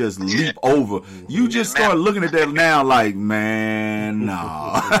used to just leap over, you just start looking at that now like, man,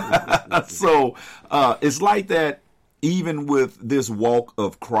 nah. So it's like that even with this walk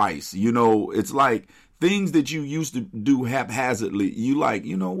of Christ. You know, it's like things that you used to do haphazardly, you like,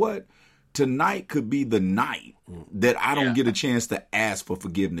 you know what? Tonight could be the night that I don't get a chance to ask for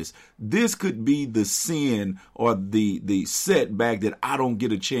forgiveness. This could be the sin or the setback that I don't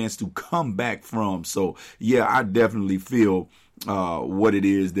get a chance to come back from. So, yeah, I definitely feel what it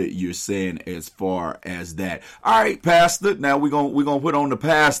is that you're saying as far as that. All right, Pastor. Now we're gonna put on the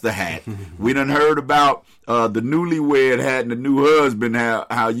pastor hat. We done heard about the newlywed hat and the new husband,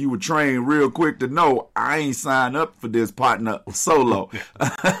 how you were trained real quick to know I ain't signed up for this partner solo.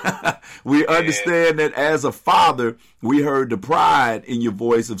 We understand that as a father, we heard the pride in your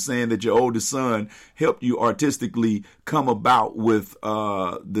voice of saying that your oldest son helped you artistically come about with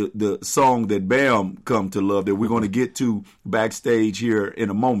the song that Bam come to love, that we're going to get to backstage here in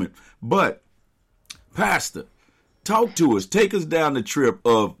a moment. But Pastor, talk to us. Take us down the trip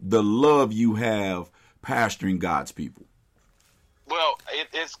of the love you have pastoring God's people. Well,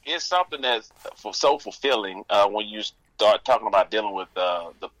 it's something that's so fulfilling when you start talking about dealing with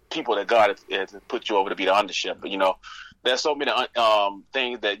the people that God has put you over to be the under shepherd. There's so many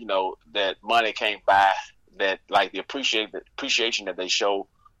things that that money can't buy. That like the appreciation that they show,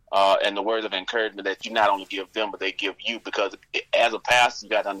 and the words of encouragement that you not only give them but they give you. Because as a pastor, you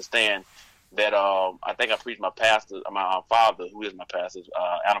got to understand that I think I preached my father, who is my pastor's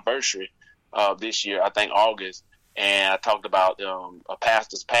anniversary this year. I think August. And I talked about a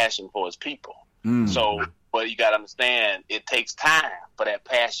pastor's passion for his people. So, but you got to understand, it takes time for that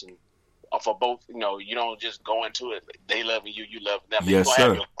passion for both. You don't just go into it. They loving you, you love them. Yes, you're sir.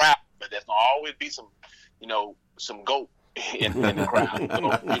 have your crowd, but there's gonna always be some goat in the crowd.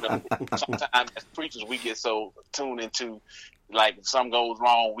 So, sometimes as preachers, we get so tuned into, like, if something goes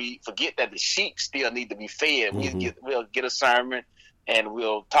wrong, we forget that the sheep still need to be fed. We'll get a sermon and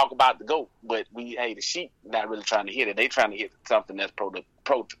we'll talk about the goat, but the sheep not really trying to hit it. They trying to hit something that's productive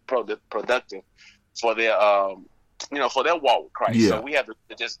for their for their walk with Christ. Yeah. So we have to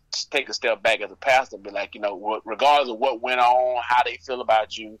just take a step back as a pastor and be like, regardless of what went on, how they feel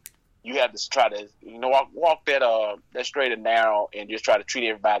about you, you have to try to walk that straight and narrow and just try to treat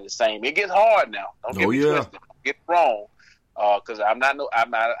everybody the same. It gets hard now. Don't get me twisted. Don't get it wrong, because I don't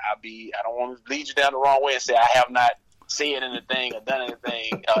want to lead you down the wrong way and say I have not said anything or done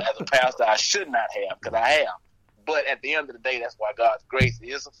anything as a pastor I should not have, because I have. But at the end of the day, that's why God's grace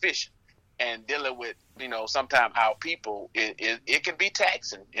is sufficient. And dealing with, sometimes our people, it can be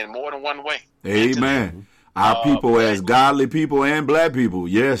taxing in more than one way. Amen. Our people as godly people and black people.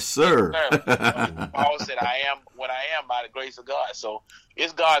 Yes, sir. Paul said, I am what I am by the grace of God. So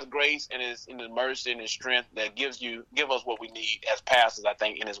it's God's grace and His mercy and His strength that give us what we need as pastors, I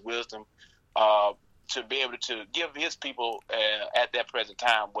think, in His wisdom, to be able to give His people at that present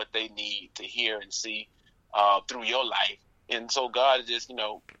time what they need to hear and see through your life. And so God is just,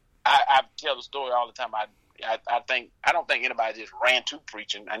 I tell the story all the time. I don't think anybody just ran to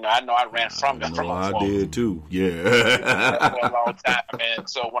preaching. I know I ran from it. I did too. Yeah. For a long time. And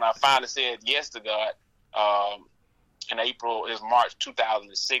so when I finally said yes to God, in April, it was March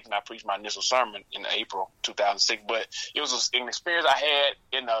 2006, and I preached my initial sermon in April 2006. But it was an experience I had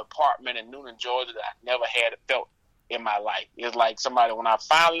in an apartment in Noonan, Georgia, that I never had felt in my life. It was like when I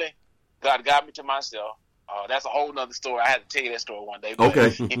finally, God got me to myself. That's a whole nother story. I had to tell you that story one day. But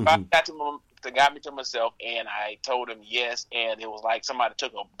okay. If I got me to myself, and I told him yes, and it was like somebody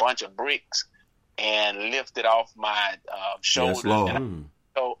took a bunch of bricks and lifted off my shoulders. Yes,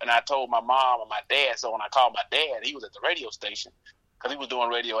 and I told my mom and my dad. So when I called my dad, he was at the radio station because he was doing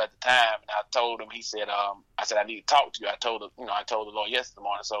radio at the time. And I told him, he said, I said, I need to talk to you. I told the Lord yesterday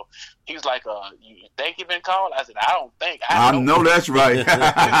morning. So he was like, you think you've been called? I said, I don't think. I know that's right.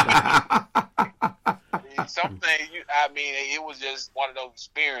 Something it was just one of those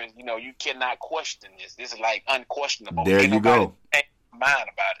experiences. You cannot question this. This is like unquestionable. There you go. Change my mind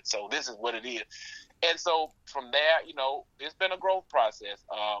about it. So this is what it is. And so from there, it's been a growth process.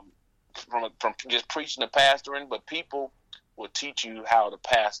 From just preaching and pastoring, but people will teach you how to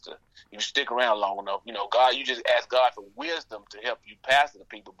pastor. You stick around long enough. God, you just ask God for wisdom to help you pastor the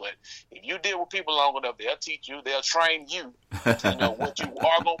people. But if you deal with people long enough, they'll teach you, they'll train you to what you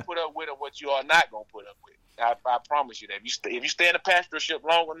are going to put up with and what you are not going to put up with. I promise you that. If you stay in the pastorship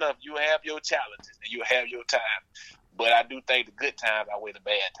long enough, you have your challenges and you have your time. But I do think the good times outweigh the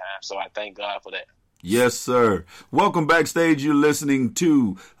bad times. So I thank God for that. Yes, sir. Welcome backstage. You're listening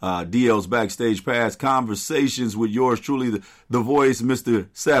to DL's Backstage Pass, conversations with yours truly, the voice, Mr.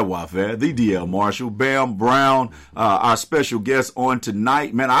 Sadwafair, the DL Marshall, Bam Brown, our special guest on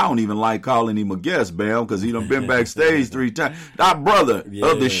tonight. Man, I don't even like calling him a guest, Bam, because he done been backstage 3 times. Our brother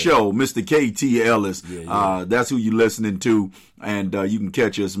of the show, Mr. KT Ellis. That's who you're listening to. And you can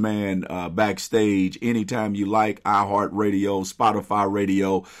catch us, man, backstage anytime you like. iHeartRadio, Spotify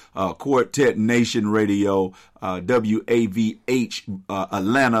Radio, Quartet Nation Radio, WAVH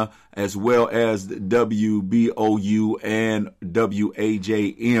Atlanta, as well as WBOU and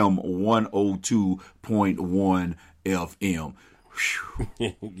WAJM 102.1 FM.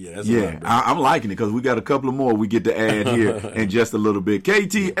 Yeah, I'm liking it because we got a couple of more we get to add here in just a little bit.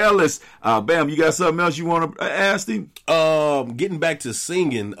 KT Ellis, Bam, you got something else you want to ask him? Getting back to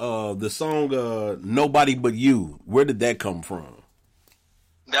singing, the song "Nobody But You," where did that come from?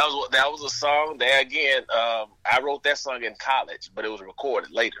 That was a song that, again, I wrote that song in college, but it was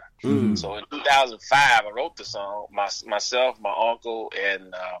recorded later. So in 2005, I wrote the song. Myself, my uncle,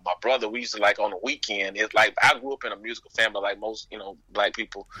 and my brother, we used to, like, on the weekend. It's like I grew up in a musical family, like most, black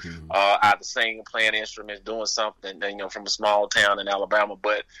people, either singing, playing instruments, doing something, from a small town in Alabama.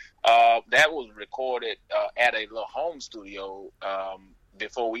 But that was recorded at a little home studio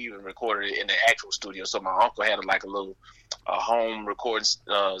before we even recorded it in the actual studio. So my uncle had a little home recording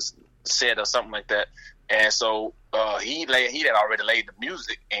set or something like that, and so he had already laid the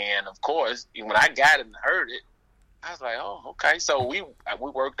music. And of course, when I got it and heard it, I was like, "Oh, okay." So we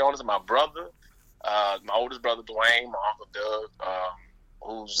worked on it. So my brother, my oldest brother Dwayne, my uncle Doug,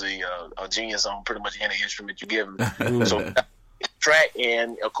 who's a genius on pretty much any instrument you give him. So track,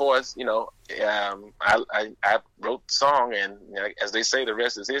 and of course, I wrote the song, and as they say, the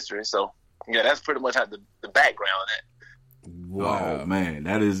rest is history. So yeah, that's pretty much how the background of that. Wow, oh, man,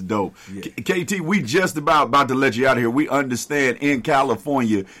 that is dope. Yeah. KT, we just about to let you out of here. We understand in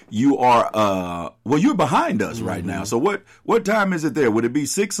California you are you're behind us right now. So what time is it there? Would it be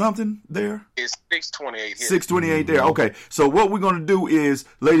 6 something there? It's 6:28 here. 6:28 there. Okay. So what we're going to do is,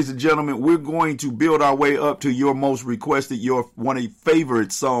 ladies and gentlemen, we're going to build our way up to your most requested, one of your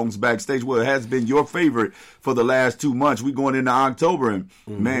favorite songs backstage. Well, it has been your favorite for the last 2 months. We're going into October, and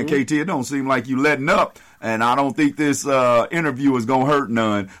man, KT, it don't seem like you letting up. And I don't think this interview is going to hurt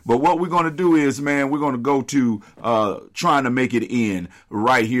none. But what we're going to do is, man, we're going to go to Trying to Make It In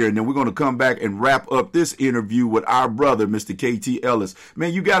right here. And then we're going to come back and wrap up this interview with our brother, Mr. KT Ellis.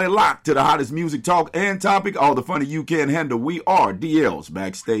 Man, you got it locked to the hottest music talk and topic, all the funny you can handle. We are DL's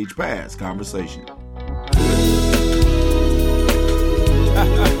Backstage Pass Conversation.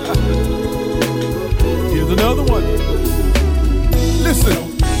 Here's another one. Listen.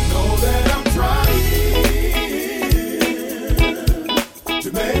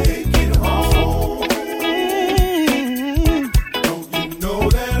 Make it home. Don't you know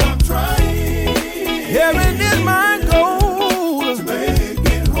that I'm trying? Heaven is my goal. To make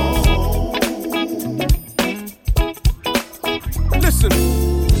it home. Listen,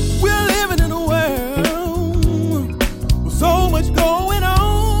 we're living in a world with so much going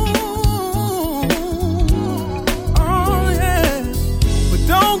on. Oh yeah, but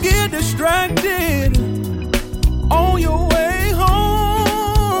don't get distracted on your way home.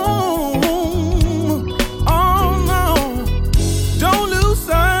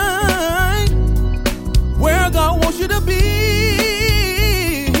 You to be.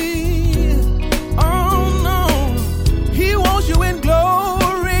 Oh no, he wants you in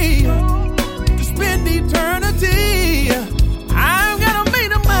glory to spend eternity. I've got to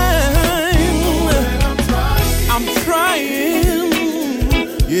make a mind. I'm trying.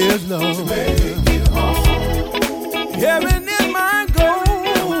 Yes, Lord. To make it home. Heaven is my goal.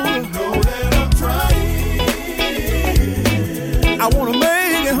 You know that I'm trying. I want to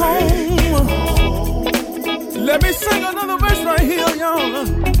make it home. Let me sing another verse right here, y'all.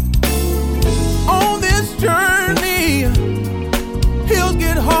 On this journey, hills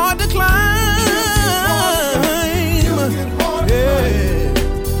get hard to climb. Yeah.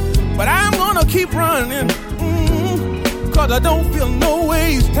 But I'm gonna keep running, cause I don't feel no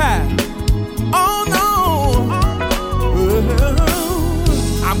ways tired. Oh no,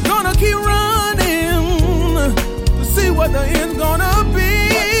 I'm gonna keep running to see what the end's gonna be.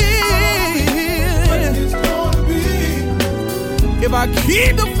 If I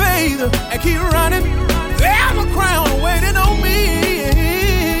keep the faith and keep running, there's a crown waiting on me.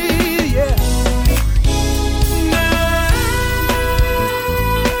 Yeah.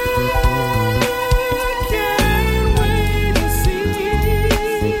 I can't wait to see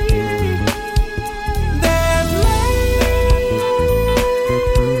that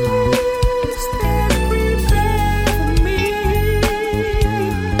place that prepared for me.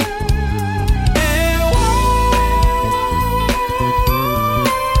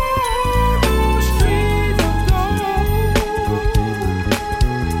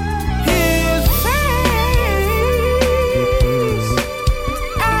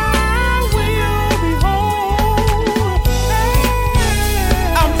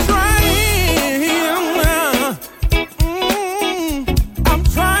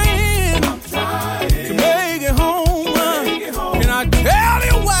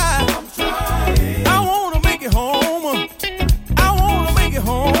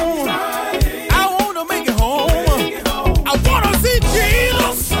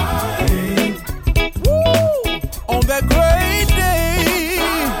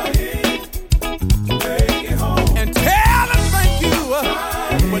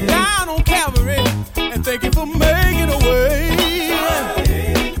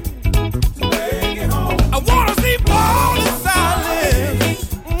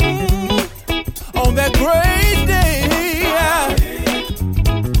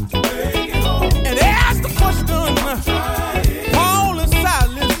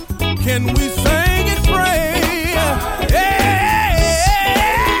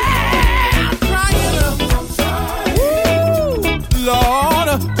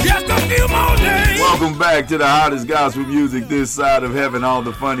 back to the hottest gospel music this side of heaven, all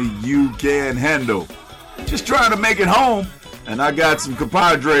the funny you can handle. Just trying to make it home, and I got some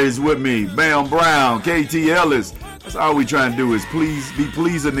compadres with me, Bam Brown, KT Ellis. That's all we trying to do is be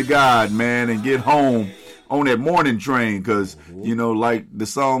pleasing to God, man, and get home on that morning train, because, you know, like the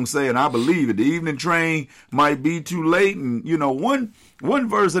song saying, I believe it, the evening train might be too late. And, you know, one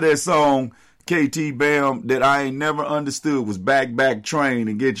verse of that song, KT Bam, that I ain't never understood was back Train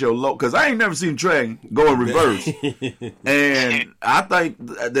and get your low, because I ain't never seen train go in reverse. And I think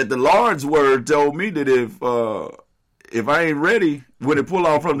that the Lord's word told me that if I ain't ready when it pull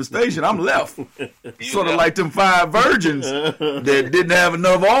off from the station, I'm left. Sort of like them 5 virgins that didn't have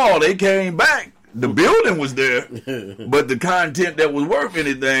enough oil. They came back. The building was there, but the content that was worth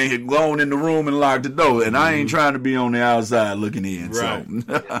anything had gone in the room and locked the door. And I ain't trying to be on the outside looking in. Right.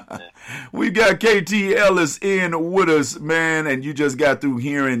 So we got KT Ellis in with us, man, and you just got through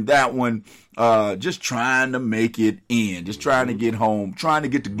hearing that one. Just trying to make it in, just trying to get home, trying to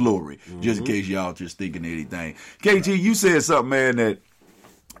get to glory, just in case y'all just thinking anything. KT, you said something, man, that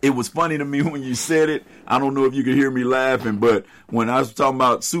it was funny to me when you said it. I don't know if you could hear me laughing, but when I was talking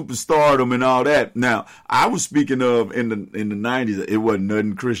about superstardom and all that, now I was speaking of in the 90s. It wasn't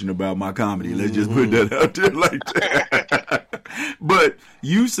nothing Christian about my comedy. Let's just put that out there like that. But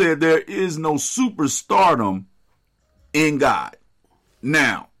you said there is no superstardom in God.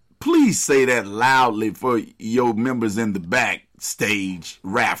 Now, please say that loudly for your members in the backstage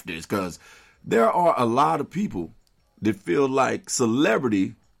rafters, because there are a lot of people that feel like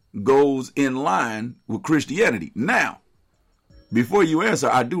celebrity goes in line with Christianity. Now, before you answer,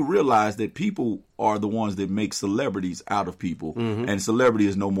 I do realize that people are the ones that make celebrities out of people, and celebrity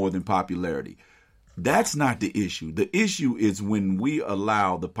is no more than popularity. That's not the issue. The issue is when we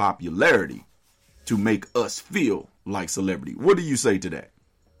allow the popularity to make us feel like celebrity. What do you say to that?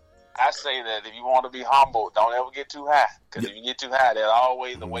 I say that if you want to be humble, don't ever get too high. Because if you get too high, there's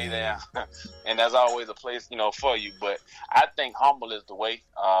always a way down. And there's always a place, for you. But I think humble is the way.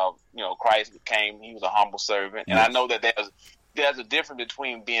 Christ came. He was a humble servant. And I know that there's a difference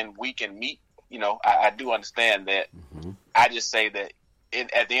between being weak and meek. I do understand that. I just say that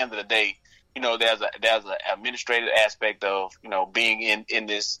at the end of the day, there's an administrative aspect of, being in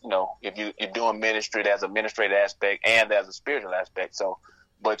this, if you're doing ministry, there's an administrative aspect and there's a spiritual aspect. So,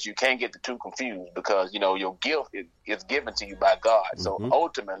 but you can't get the two confused, because, your gift is given to you by God. So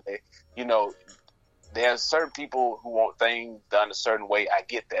ultimately, there's certain people who want things done a certain way. I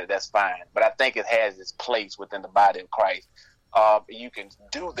get that. That's fine. But I think it has its place within the body of Christ. You can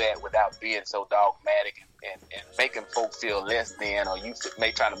do that without being so dogmatic and making folk feel less than, or you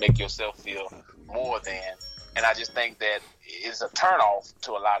trying to make yourself feel more than. And I just think that it's a turnoff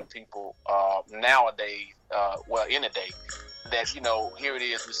to a lot of people nowadays, in the day, that, here it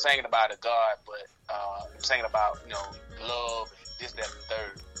is, we're singing about a God, but singing about, love, this, that, and the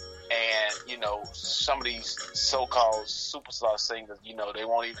third. And, some of these so-called superstar singers, they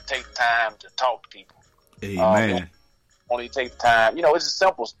won't even take the time to talk to people. Amen. Only take the time.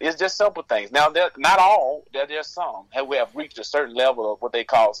 It's just simple things. Now, not all. There's some who have reached a certain level of what they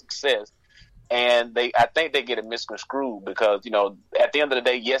call success, and I think they get it misconstrued, because at the end of the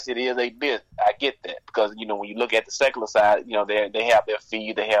day, yes, it is a business. I get that, because when you look at the secular side, they have their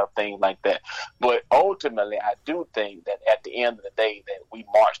fee, they have things like that. But ultimately, I do think that at the end of the day, that we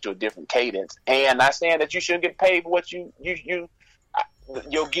march to a different cadence. And not saying that you shouldn't get paid for what your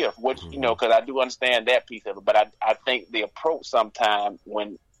gift, because I do understand that piece of it. But I think the approach sometimes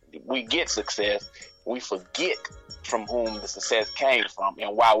when we get success, we forget from whom the success came from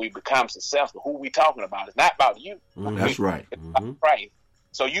and why we become successful. Who we talking about? It's not about you. That's right. It's about Christ.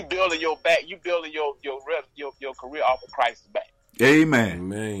 So you building your your career off of Christ's back. Amen.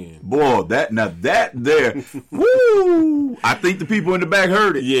 Man. Boy, that there. Woo! I think the people in the back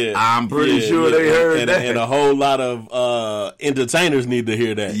heard it. Yeah. I'm pretty sure they heard that. And a whole lot of entertainers need to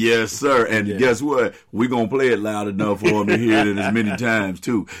hear that. Yes, sir. And guess what? We're going to play it loud enough for them to hear it as many times,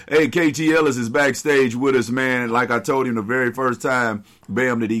 too. Hey, KT Ellis is backstage with us, man. Like I told him the very first time,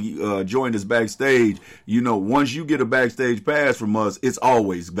 Bam, that he joined us backstage, once you get a backstage pass from us, it's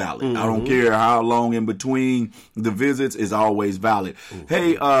always valid. I don't care how long in between the visits, it's always valid.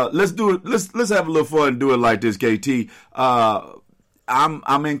 Hey, let's do it. Let's have a little fun and do it like this, KT.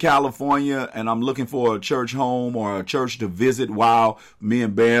 I'm in California and I'm looking for a church home or a church to visit while me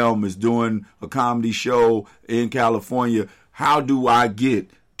and Bam is doing a comedy show in California. How do I get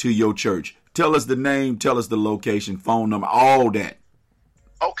to your church? Tell us the name, tell us the location, phone number, all that.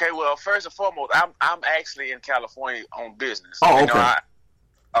 Okay, well, first and foremost, I'm actually in California on business. Oh, okay.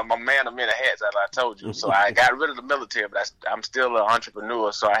 I'm a man of many hats, as I told you. So I got rid of the military, but I'm still an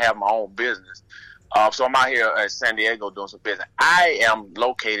entrepreneur, so I have my own business. So I'm out here at San Diego doing some business. I am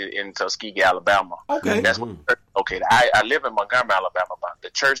located in Tuskegee, Alabama. Okay. That's where I'm located. I live in Montgomery, Alabama, but the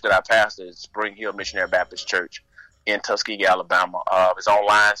church that I pastor is Spring Hill Missionary Baptist Church in Tuskegee, Alabama. It's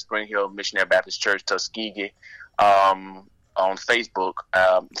online, Spring Hill Missionary Baptist Church, Tuskegee, on Facebook.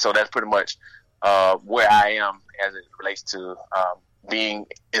 So that's pretty much where I am as it relates to being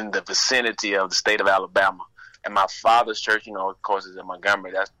in the vicinity of the state of Alabama. And my father's church, of course, is in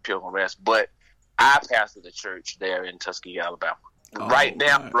Montgomery. That's Pilgrim Rest. But I pastor the church there in Tuskegee, Alabama. Right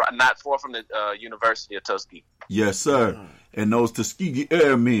not far from the University of Tuskegee. Yes, sir. And those Tuskegee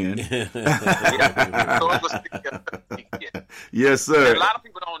Airmen. Yes, sir. And a lot of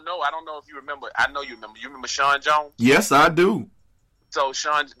people don't know. I don't know if you remember. I know you remember. You remember Sean Jones? Yes, I do. So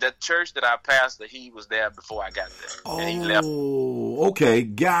Sean, the church that I pastored, he was there before I got there. And he left. Oh, okay.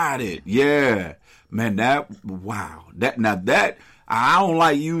 Got it. Yeah. Man, wow. I don't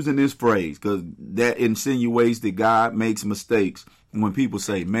like using this phrase because that insinuates that God makes mistakes when people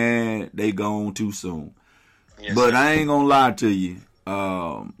say, man, they gone too soon. Yes, but sir. I ain't going to lie to you.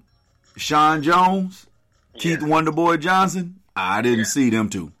 Sean Jones, Keith Wonderboy Johnson, I didn't see them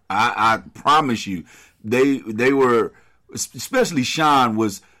two. I promise you. They were, especially Sean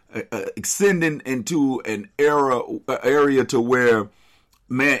was extending into an area to where,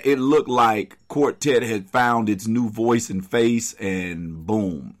 man, it looked like Quartet had found its new voice and face, and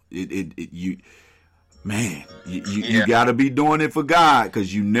boom, you got to be doing it for God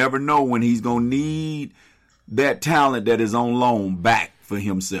because you never know when He's gonna need that talent that is on loan back for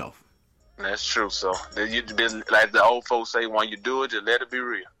Himself. That's true. So, like the old folks say, when you do it, just let it be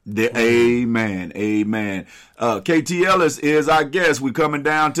real. Amen. Amen. KT Ellis is our guest. We're coming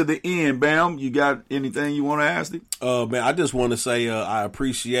down to the end. Bam, you got anything you want to ask him? Man, I just want to say I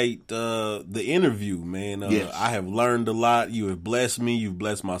appreciate the interview, man. Yes. I have learned a lot. You have blessed me. You've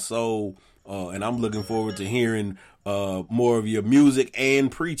blessed my soul. And I'm looking forward to hearing more of your music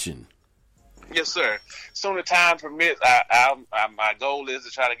and preaching. Yes, sir. Soon as time permits, my goal is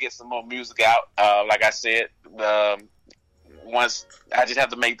to try to get some more music out. Like I said, once I just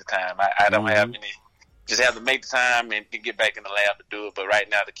have to make the time. I don't have any. Just have to make the time and get back in the lab to do it. But right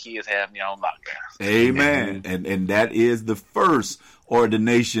now, the kids have me on lockdown. Amen. And that is the first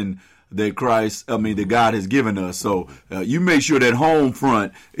ordination that that God has given us. So you make sure that home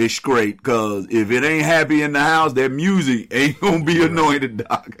front is straight, because if it ain't happy in the house, that music ain't gonna be anointed,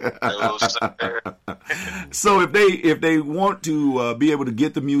 Doc. So if they want to be able to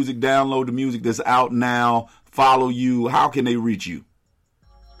get the music, download the music that's out now, follow you, how can they reach you?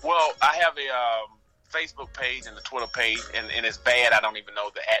 Well, I have a Facebook page and the Twitter page, and it's bad. I don't even know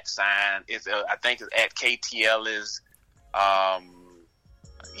the @ sign. I think it's at KTLis.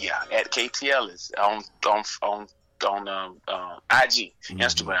 At KTLis on IG,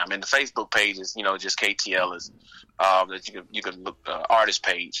 Instagram, and the Facebook page is just KTLis. That you can look artist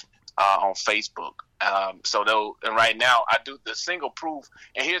page on Facebook. And right now I do the single proof.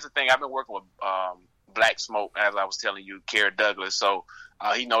 And here's the thing: I've been working with Black Smoke, as I was telling you, Kerry Douglas. So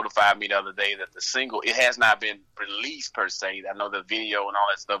he notified me the other day that the single, it has not been released per se. I know the video and all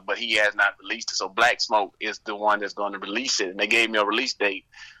that stuff, but he has not released it. So Black Smoke is the one that's going to release it, and they gave me a release date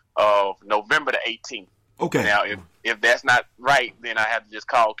of November the 18th. Okay. Now, if that's not right, then I have to just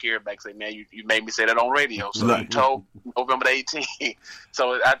call Kerry back and say, man, you made me say that on radio. So you told November the 18th.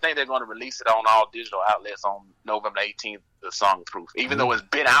 So I think they're going to release it on all digital outlets on November the 18th, the song proof. Even though it's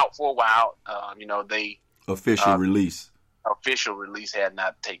been out for a while, they official release had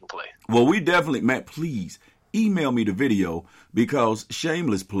not taken place. Well, we definitely, Matt, please email me the video, because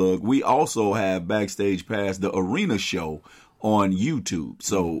shameless plug, we also have Backstage Pass, the arena show, on YouTube.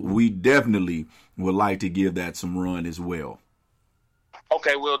 So we definitely would like to give that some run as well.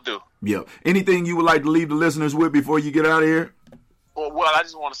 Okay, we'll do. Yeah. Anything you would like to leave the listeners with before you get out of here? Well, I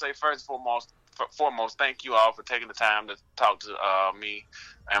just want to say first and foremost, thank you all for taking the time to talk to me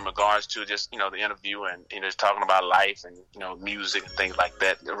in regards to just, the interview and, just talking about life and, music and things like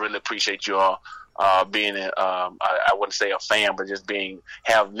that. I really appreciate you all being, I wouldn't say a fan, but just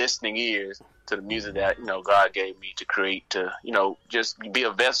have listening ears to the music that, God gave me to create, to, just be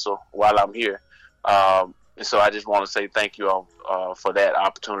a vessel while I'm here. And so I just want to say thank you all for this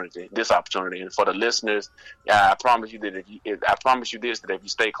opportunity, and for the listeners. I promise you that if you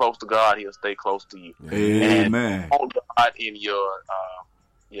stay close to God, He'll stay close to you. Amen. And hold God in your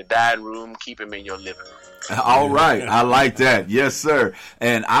your dining room, keep him in your living room. All right. I like that. Yes, sir.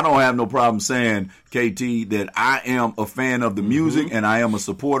 And I don't have no problem saying, KT, that I am a fan of the music and I am a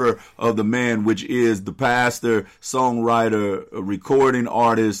supporter of the man, which is the pastor, songwriter, recording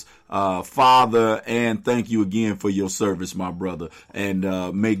artist, father, and thank you again for your service, my brother. And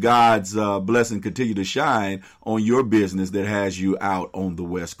may God's blessing continue to shine on your business that has you out on the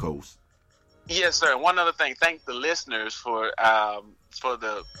West Coast. Yes, sir. One other thing, thank the listeners for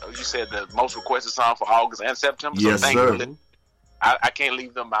the, you said the most requested song for August and September. So Yes, thank sir. you. I can't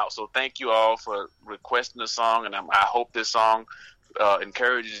leave them out. So thank you all for requesting the song, and I hope this song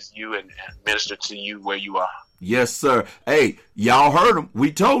encourages you and minister to you where you are. Yes, sir. Hey, y'all heard him.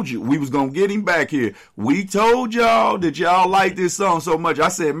 We told you we was going to get him back here. We told y'all that y'all like this song so much. I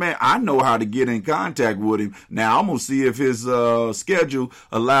said, man, I know how to get in contact with him. Now, I'm going to see if his schedule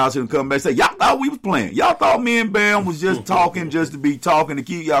allows him to come back and say, y'all thought we was playing. Y'all thought me and Bam was just talking just to be talking to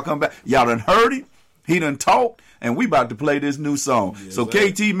keep y'all come back. Y'all done heard him. He done talked. And we about to play this new song. Yes, so sir.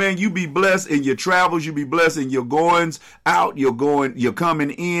 KT, man, you be blessed in your travels. You be blessed in your goings out. You're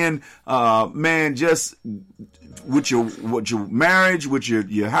coming in, man, just with your marriage, with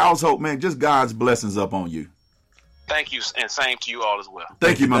your household, man, just God's blessings up on you. Thank you, and same to you all as well.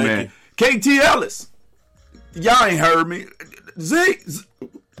 Thank you, my man. KT Ellis. Y'all ain't heard me.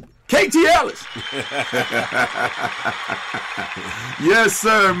 KT Ellis. Yes,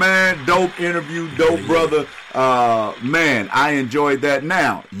 sir, man. Dope interview, dope brother. Man, I enjoyed that.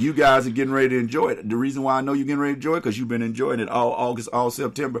 Now, you guys are getting ready to enjoy it. The reason why I know you're getting ready to enjoy it, because you've been enjoying it all August, all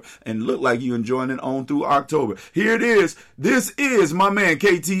September, and look like you're enjoying it on through October. Here it is. This is my man,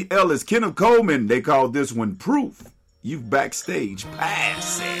 KT Ellis. Kenneth Coleman, they call this one Proof. You've backstage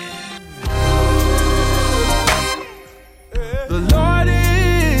passing. The Lord is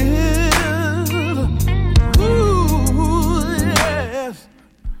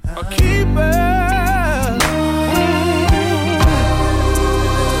a keeper.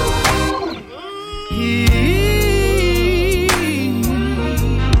 He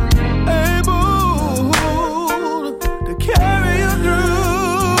able to carry you through.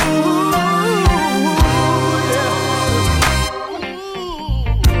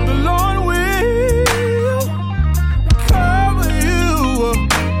 The Lord will cover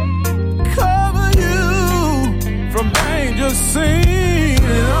you from danger seen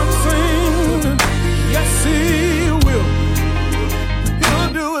and unseen. Yes, He will. He'll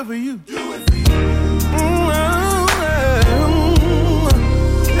do it for you.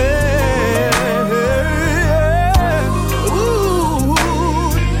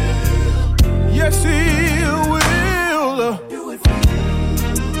 Yes, He will.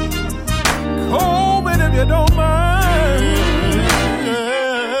 Hold it if you don't mind.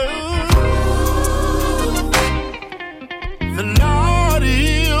 The Lord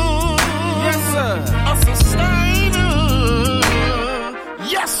is, yes, sir, a sustainer.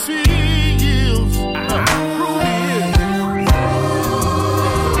 Yes, He is.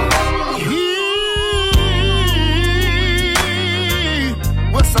 He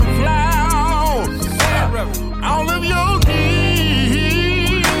will supply all of your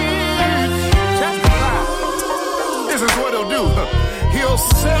needs. This is what He'll do. He'll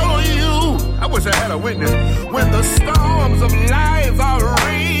settle you. I wish I had a witness. When the storms of life are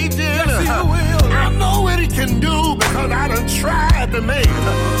raging, yes, He will. I know what He can do because I done tried to make it.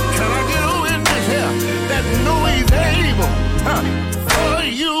 Can I get a witness here that know He's able for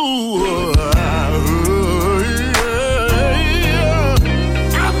you?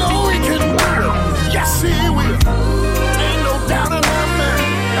 I know He can do it. Yes, He will. Ain't no doubt in my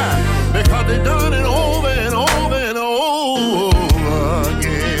mind because He done it over and over and over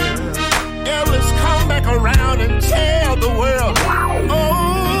again. Ellis, come back around and tell the world.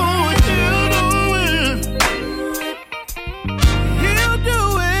 Oh, He'll do it. He'll do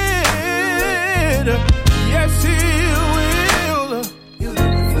it. Yes, He will.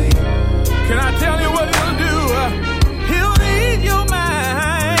 Can I tell you what He'll do? He'll ease your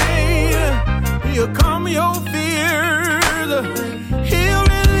mind. He'll calm your fears. He'll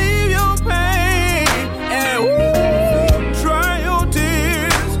relieve your pain and dry your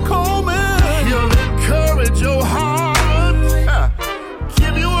tears. Coleman. He'll encourage your heart.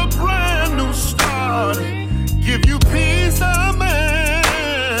 Give you a brand new start. Give you peace of mind.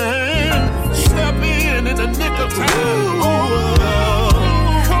 Step in the nick of time.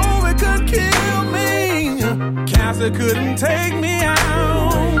 COVID could kill me. Cancer couldn't take me out.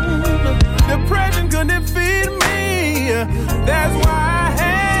 Depression couldn't defeat me. That's why I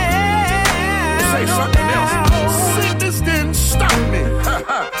had. Say something else. Sickness didn't stop me.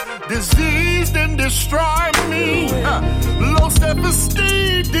 Disease didn't destroy me. Low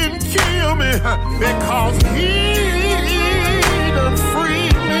self-esteem didn't kill me. Because he done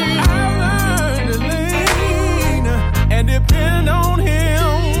freed me. I learned to lean and depend on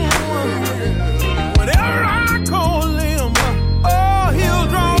him. Whatever I call him, oh, he'll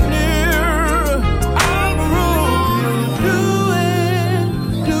draw near. I'll do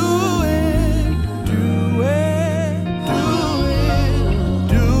it, do it, do it,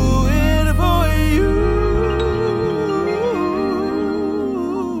 do it for you.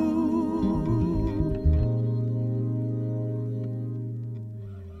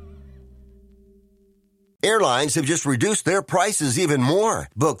 Airlines have just reduced their prices even more.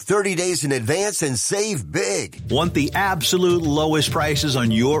 Book 30 days in advance and save big. Want the absolute lowest prices on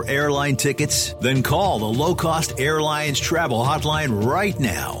your airline tickets? Then call the low-cost airlines travel hotline right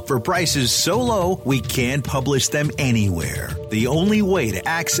now for prices so low we can't publish them anywhere. The only way to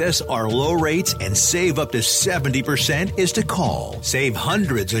access our low rates and save up to 70% is to call. Save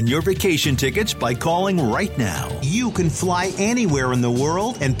hundreds on your vacation tickets by calling right now. You can fly anywhere in the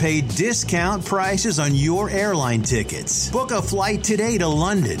world and pay discount prices on your airline tickets. Book a flight today to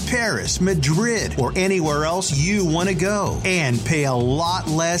London, Paris, Madrid, or anywhere else you want to go and pay a lot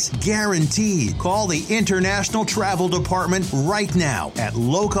less guaranteed. Call the International Travel Department right now at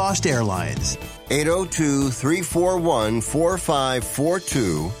Low Cost Airlines.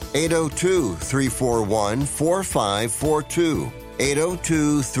 802-341-4542. 802-341-4542.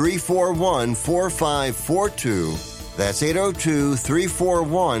 802-341-4542. That's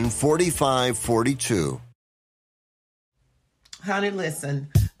 802-341-4542. Honey, listen,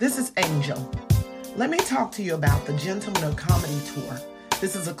 this is Angel. Let me talk to you about the Gentlemen of Comedy Tour.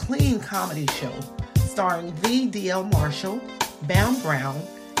 This is a clean comedy show starring the D.L. Marshall, Bam Brown,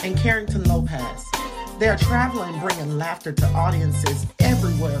 and Carrington Lopez. They're traveling, bringing laughter to audiences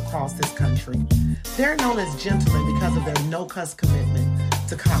everywhere across this country. They're known as gentlemen because of their no-cuss commitment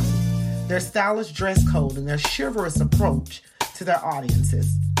to comedy, their stylish dress code, and their chivalrous approach to their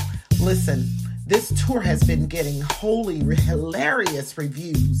audiences. Listen, this tour has been getting wholly hilarious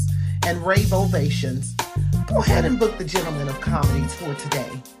reviews and rave ovations. Go ahead and book the Gentlemen of Comedy Tour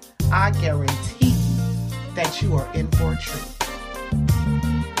today. I guarantee you that you are in for a treat.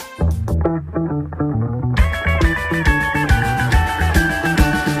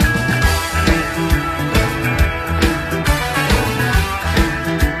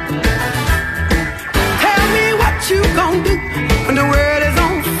 Tell me what you gonna do when the world is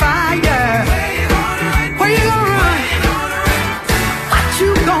on fire. Where you gonna run? What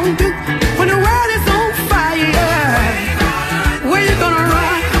you gonna do when the world is on fire? Where you gonna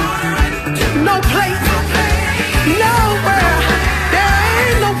run? No place, nowhere. There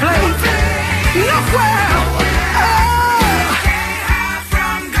ain't no place, nowhere. Oh,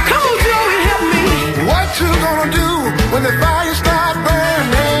 come on, Joey, help me. What you gonna do when the fire starts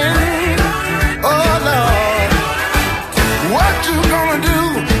burning? Oh Lord, what you gonna do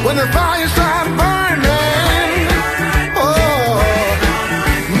when the fire starts burning? Oh,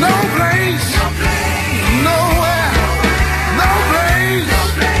 no place, nowhere, no place,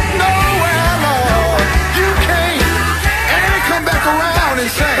 nowhere, Lord. You can't, and they come back around and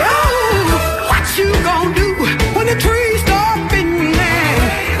say, oh, what you gonna do when the trees start bending?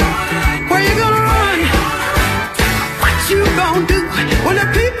 Where you gonna run? What you gonna do when the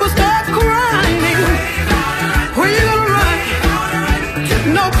people start crying? Where you gonna run?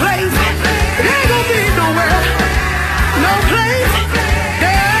 No place. There ain't gonna be nowhere. No place.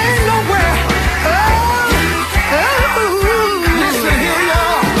 There ain't nowhere. Oh. Listen here,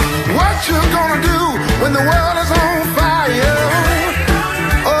 y'all. What you gonna do when the world is on fire?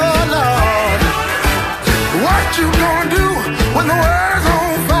 Oh, Lord. What you gonna do when the world is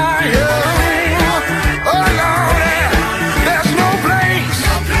on fire? Oh, Lord. There's no place.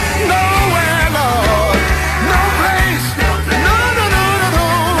 Nowhere, Lord. No place. No.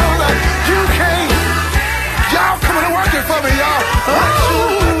 You can't. Y'all coming to work it for me, y'all.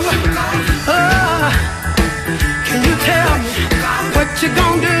 Can you tell me what you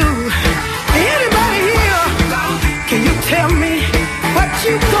gonna do? Anybody here? Can you tell me what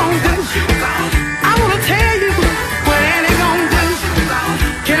you gonna do? I wanna tell you what Annie gonna do.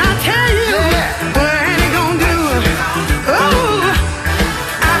 Can I tell you what Annie gonna do? Oh,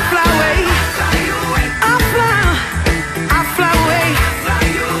 I fly away. I fly away.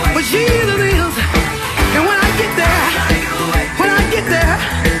 But Jesus is. And when I get there,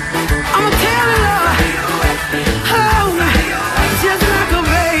 I'ma tell you, Lord, oh, just like a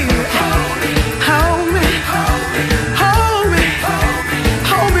baby.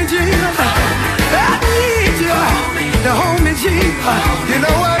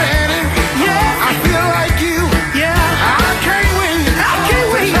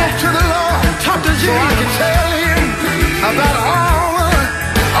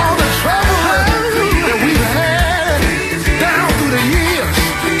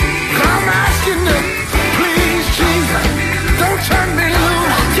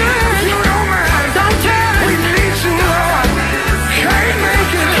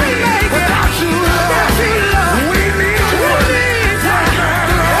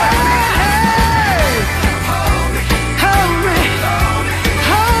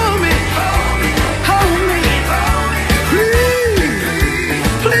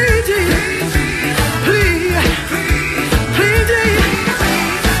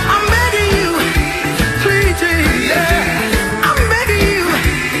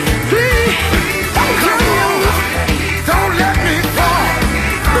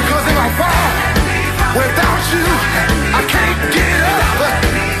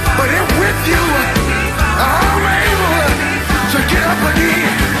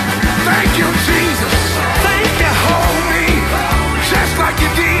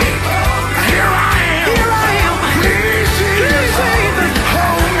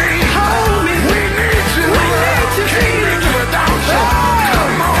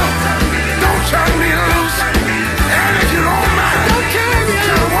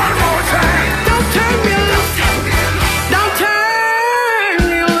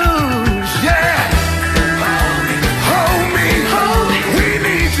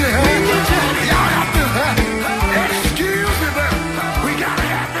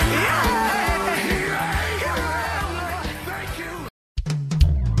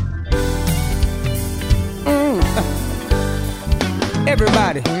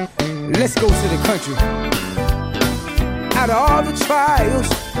 everybody. Let's go to the country. Out of all the trials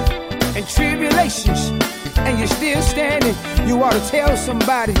and tribulations, and you're still standing, you ought to tell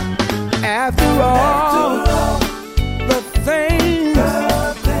somebody. After all the things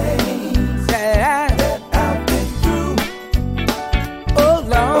that I've been through, oh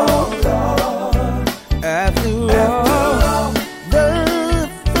Lord, after all the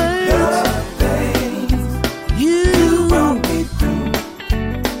things you brought me through,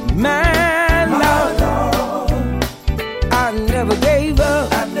 my Lord, I never gave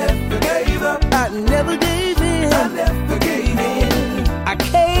up. I never gave up. I never gave in. I never gave in. I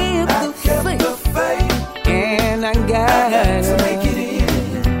kept the faith, and I got to make it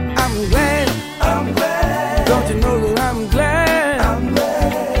in. I'm glad. I'm glad. Don't you know that I'm glad? I'm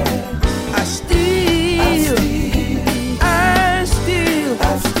glad. I still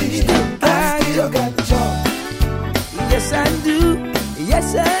got joy. Yes, I do.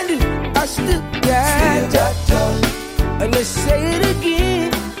 Yes, I do. I still got joy. Let's say it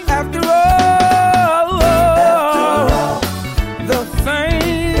again. After all the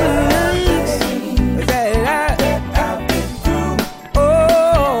things that I've been through, oh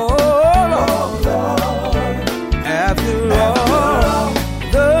Lord, after all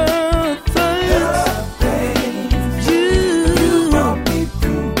the things you brought me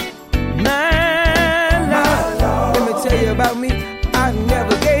through, my Lord. Let me tell you about me. I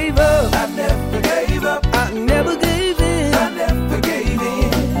never gave up. I never gave up. I never gave in. I never gave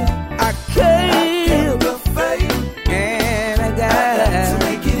in. I kept the faith, and I got to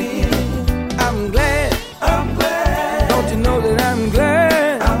make it in. I'm glad. I'm glad. Don't you know that I'm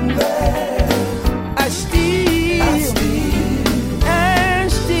glad? I'm glad. I still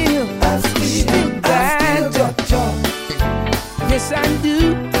got joy. Yes, I do.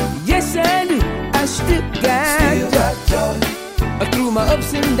 Yes, I do. I still got joy. Through my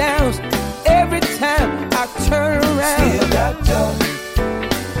ups and downs, every time I turn around, still got joy.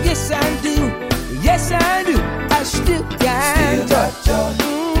 Yes, I do. Yes, I do. I still got joy.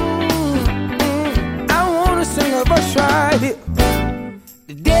 I wanna sing a verse right here.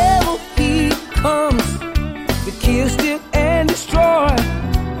 The devil, he comes to kill, steal, and destroy.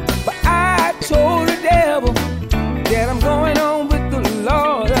 But I told the devil that I'm going on with the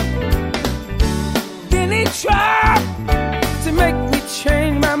Lord. Then he tried to make me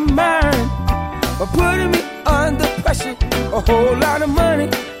change my mind by putting me under pressure, a whole lot of money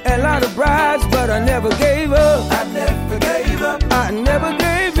and a lot of bribes, but I never gave up. I never gave up. I never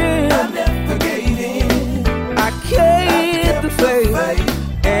gave in. I never gave in. I kept the faith,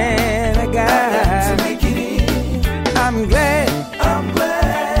 and I got to make it in. I'm glad. I'm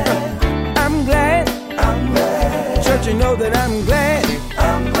glad. I'm glad. I'm glad. Church, you know that I'm glad.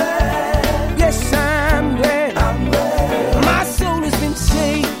 I'm glad. Yes, I'm glad. I'm glad. My soul has been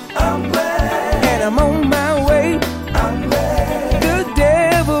saved. I'm glad. And I'm on my way. I'm glad. The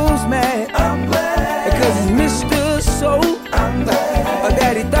devil's mad. I'm glad. Because he's missed the soul. I'm glad.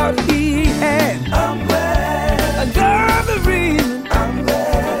 That he thought he had. I'm glad. Another reason. I'm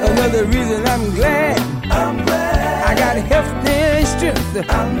glad. Another reason I'm glad. I'm glad. I got health and strength.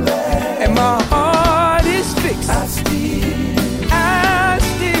 I'm glad. And my heart is fixed. I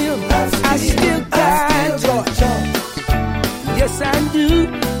still got joy. Yes, I do.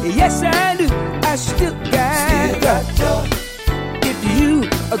 Yes, I do. I still got joy. If you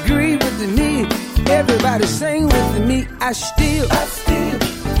agree with me, everybody sing with me. I still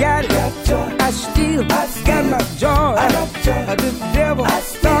got it. I still got my joy. The devil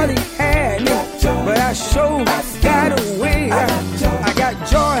thought he had me, but I sure got away. I got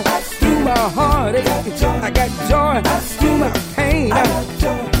joy through my heart. I got joy through my pain.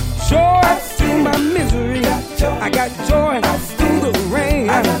 Joy through my misery. I got joy through the rain.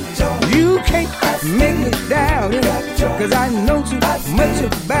 You can't make me doubt it, cause I know too much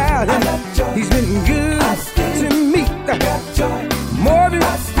about him. He's been good to me, more than I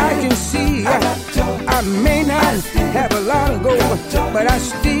can see. I may not have a lot of gold, but I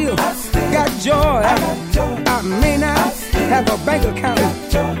still got joy. I may not have a bank account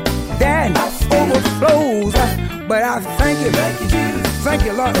that overflows, but I thank you. Thank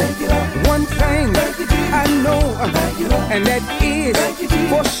you, Lord. One thing I know, and that is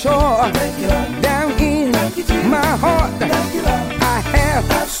for sure. Down in my heart, I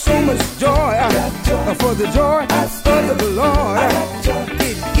have so much joy. For the joy of the Lord,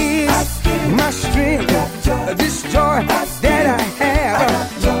 it is my strength. This joy that I have,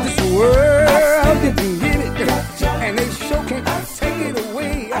 this world didn't give it, and they sure can't take it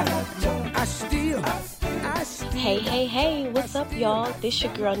away. I still. Hey, what's up, y'all? This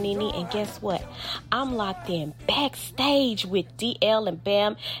your girl Nene, and guess what? I'm locked in backstage with DL and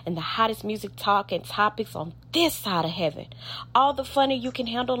Bam and the hottest music talk and topics on this side of heaven. All the funny you can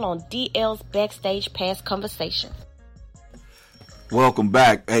handle on DL's Backstage Pass Conversation. Welcome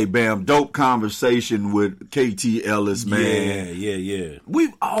back. Hey, Bam, dope conversation with KT Ellis, man. Yeah.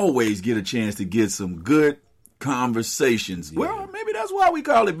 We always get a chance to get some good conversations. Yeah. Well, maybe that's why we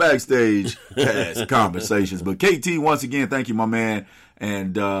call it Backstage Pass Conversations. But KT, once again, thank you, my man.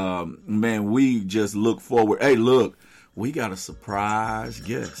 And, man, we just look forward. Hey, look, we got a surprise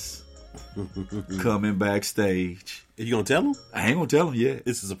guest coming backstage. You gonna tell him? I ain't gonna tell him yet.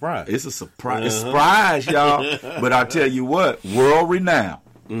 It's a surprise. It's a surprise. It's a surprise, y'all. But I tell you what, world renowned,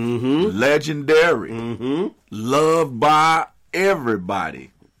 legendary, loved by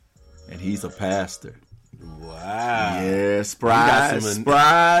everybody, and he's a pastor. Wow. Yeah, surprise. He's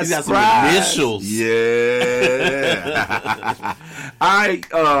got some initials. Yeah. All right,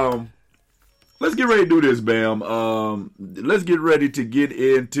 let's get ready to do this, Bam. Let's get ready to get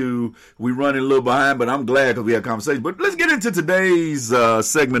into, we running a little behind, but I'm glad because we had a conversation. But let's get into today's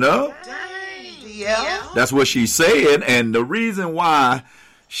segment of DL. That's what she's saying, and the reason why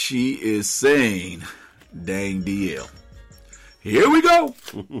she is saying dang DL. Here we go.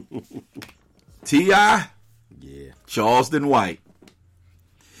 T.I. Charleston White.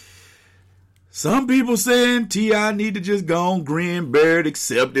 Some people saying T.I. need to just go on, grin, bear it,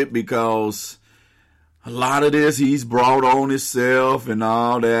 accept it, because a lot of this he's brought on himself and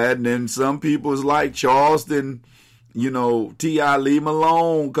all that. And then some people is like, Charleston, you know, T.I. leave him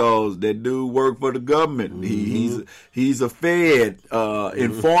alone because that dude worked for the government. He's a Fed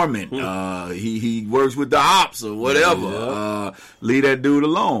informant. He works with the ops or whatever. Leave that dude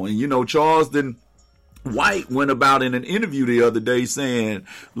alone. And, you know, Charleston White went about in an interview the other day saying,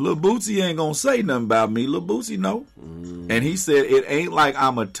 Lil Bootsy ain't gonna say nothing about me. Lil Bootsy know. And he said, it ain't like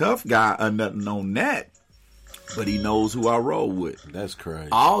I'm a tough guy or nothing on that, but he knows who I roll with. That's crazy.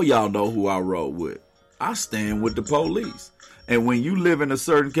 All y'all know who I roll with. I stand with the police. And when you live in a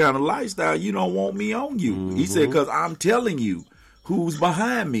certain kind of lifestyle, you don't want me on you. He said, because I'm telling you who's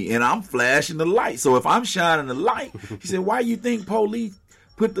behind me and I'm flashing the light. So if I'm shining the light, he said, why you think police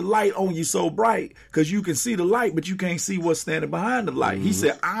put the light on you so bright? Because you can see the light, but you can't see what's standing behind the light. He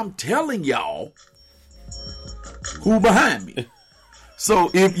said, I'm telling y'all who behind me.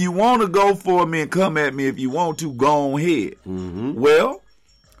 So if you want to go for me and come at me, if you want to, go on ahead. Well,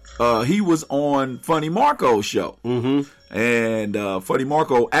 he was on Funny Marco's show. And Funny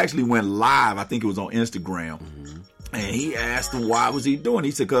Marco actually went live. I think it was on Instagram. And he asked him, why was he doing it?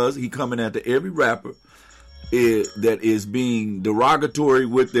 He said, because he coming after every rapper that is being derogatory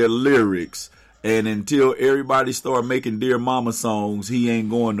with their lyrics, and until everybody start making Dear Mama songs, he ain't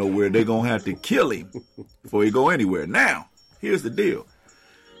going nowhere. They're going to have to kill him before he go anywhere. Now, here's the deal.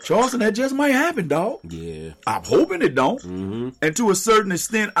 Charleston, that just might happen, dog. Yeah. I'm hoping it don't. And to a certain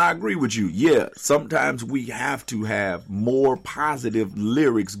extent, I agree with you. Yeah, sometimes we have to have more positive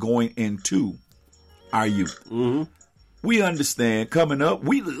lyrics going into our youth. We understand coming up,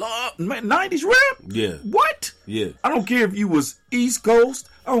 we love 90s rap. Yeah. What? Yeah. I don't care if you was East Coast.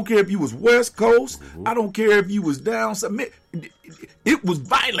 I don't care if you was West Coast. I don't care if you was down south. It was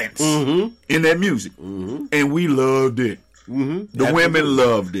violence in that music. And we loved it. The women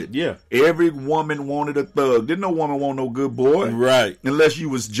loved it. Yeah. Every woman wanted a thug. Didn't no woman want no good boy. Right. Unless you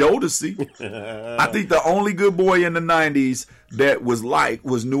was Jodeci. I think the only good boy in the 90s that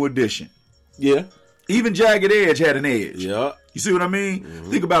was New Edition. Yeah. Even Jagged Edge had an edge. Yeah. You see what I mean?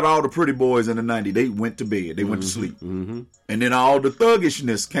 Think about all the pretty boys in the 90s. They went to bed. They went to sleep. And then all the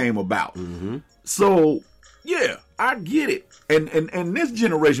thuggishness came about. So, yeah, I get it. And this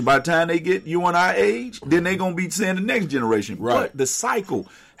generation, by the time they get you and our age, then they're going to be saying the next generation. Right. But the cycle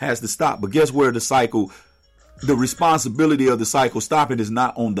has to stop. But guess where the responsibility of the cycle stopping is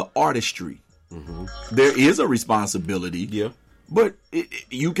not on the artistry. There is a responsibility. Yeah. But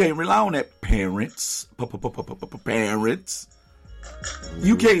you can't rely on that. Parents.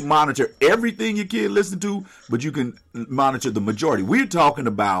 You can't monitor everything your kid listen to, but you can monitor the majority. We're talking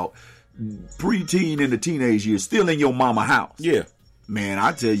about preteen and the teenage years, still in your mama house. Yeah. Man,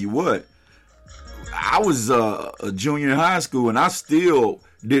 I tell you what, I was a junior in high school, and I still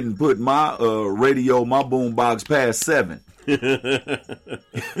didn't put my radio, my boombox past 7.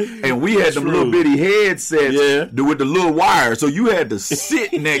 And we had them little bitty headsets with the little wire, so you had to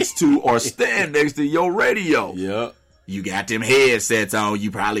sit next to or stand next to your radio. Yeah. You got them headsets on, you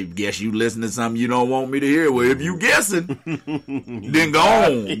probably guess you listen to something you don't want me to hear. Well, if you guessing, then go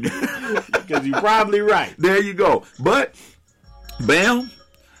on. Because you're probably right. There you go. But, Bam,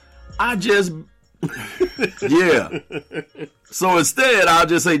 I just Yeah. So instead, I'll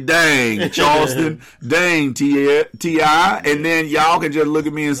just say, dang, Charleston, dang, T.I., and then y'all can just look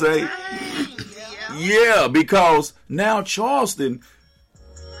at me and say, yeah, because now Charleston,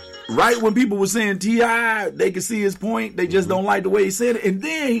 right when people were saying T.I., they could see his point. They just don't like the way he said it. And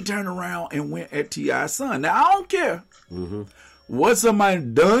then he turned around and went at T.I.'s son. Now, I don't care what somebody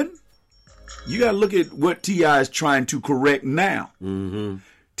done. You got to look at what T.I. is trying to correct now.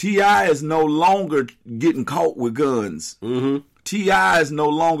 T.I. is no longer getting caught with guns. T.I. is no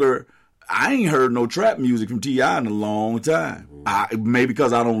longer... I ain't heard no trap music from T.I. in a long time. Maybe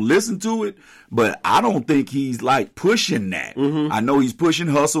because I don't listen to it, but I don't think he's like pushing that. I know he's pushing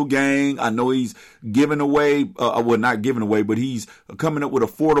Hustle Gang. I know he's giving away, well, not giving away, but he's coming up with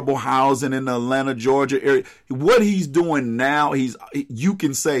affordable housing in the Atlanta, Georgia area. What he's doing now, you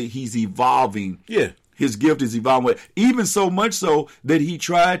can say he's evolving. Yeah. His gift is evolving, even so much so that he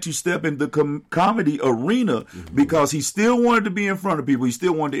tried to step in the comedy arena because he still wanted to be in front of people. He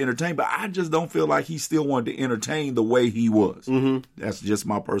still wanted to entertain, but I just don't feel like he still wanted to entertain the way he was. That's just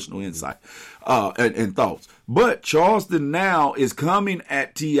my personal insight and thoughts. But Charleston now is coming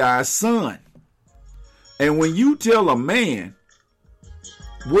at T.I.'s son. And when you tell a man,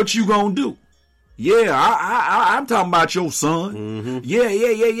 what you gonna do? Yeah, I'm talking about your son. Yeah.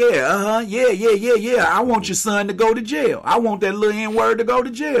 Yeah. I want your son to go to jail. I want that little N-word to go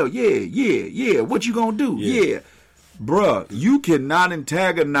to jail. Yeah. What you gonna do? Yeah. Bruh, you cannot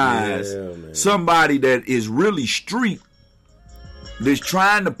antagonize somebody that is really street, that's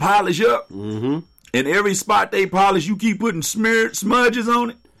trying to polish up. And every spot they polish, you keep putting smudges on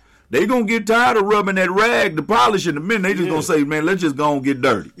it. They gonna get tired of rubbing that rag to polish in a minute. They just gonna say, man, let's just go and get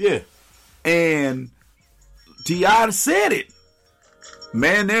dirty. Yeah. And T.I. said it.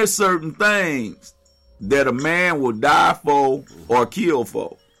 Man, there's certain things that a man will die for or kill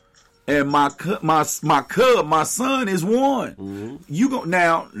for. And my son is one. You go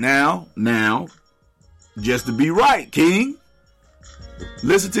now, just to be right, King,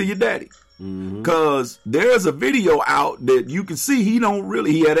 listen to your daddy. Because there's a video out that you can see he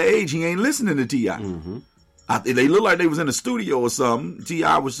had an age, he ain't listening to T.I. They look like they was in a studio or something.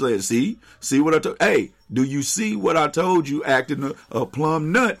 T.I. was saying, see what I told. Hey, do you see what I told you? Acting a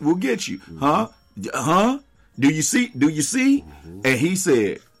plum nut will get you, huh? Do you see? And he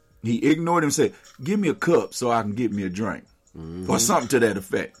said, he ignored him and said, give me a cup so I can get me a drink, or something to that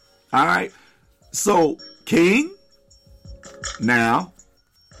effect. All right. So King, now,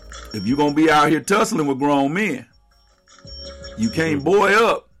 if you're gonna be out here tussling with grown men, you can't boy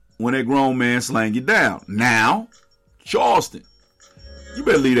up when that grown man slang you down. Now, Charleston, you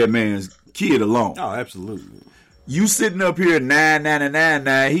better leave that man's kid alone. Oh, absolutely. You sitting up here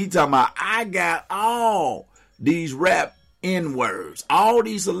 999, he talking about, I got all these rap N-words, all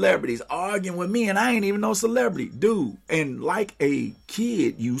these celebrities arguing with me, and I ain't even no celebrity. Dude, and like a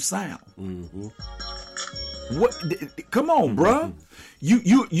kid you sound. What? Come on, bruh.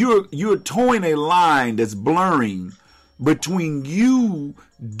 You're towing a line that's blurring between you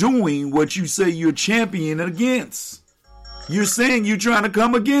doing what you say you're championing against. You're saying you're trying to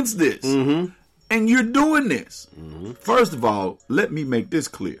come against this. And you're doing this. First of all, let me make this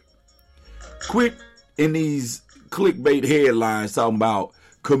clear. Quit in these clickbait headlines talking about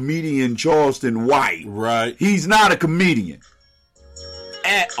comedian Charleston White. Right. He's not a comedian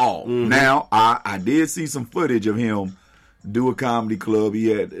at all. Now, I did see some footage of him do a comedy club. He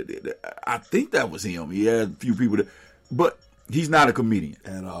had, I think that was him. He had a few people that, but he's not a comedian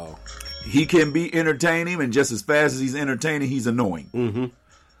at all. He can be entertaining, and just as fast as he's entertaining, he's annoying.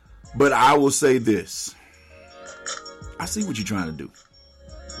 But I will say this. I see what you're trying to do.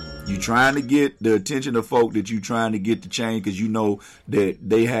 You're trying to get the attention of folk that you're trying to get to change because you know that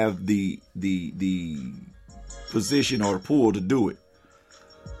they have the position or the pull to do it.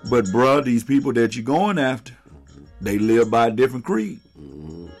 But, bruh, these people that you're going after, they live by a different creed.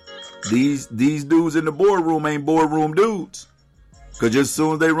 These dudes in the boardroom ain't boardroom dudes. Because just as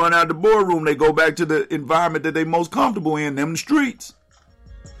soon as they run out the boardroom, they go back to the environment that they most comfortable in, them streets.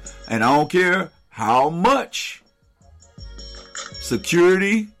 And I don't care how much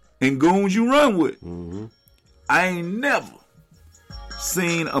security and goons you run with. I ain't never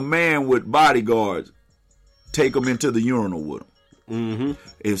seen a man with bodyguards take them into the urinal with them.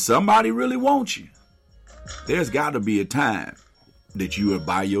 If somebody really wants you, there's got to be a time that you are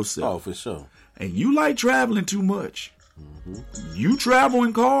by yourself. Oh, for sure. And you like traveling too much. You travel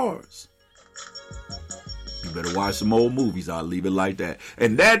in cars. You better watch some old movies. I'll leave it like that.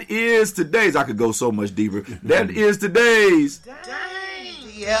 And that is today's. I could go so much deeper. That is today's.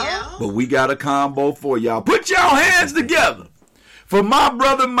 Yeah. But we got a combo for y'all. Put y'all hands together for my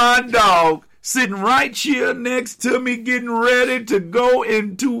brother, my dog, sitting right here next to me, getting ready to go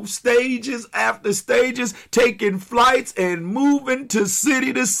into stages after stages, taking flights and moving to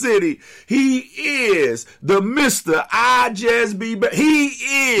city. He is the Mr. I Just Be Back. He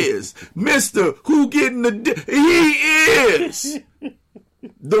is Mr. Who Getting the... He is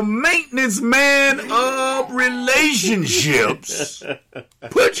the maintenance man of relationships.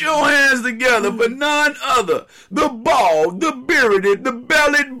 Put your hands together for none other. The bald, the bearded, the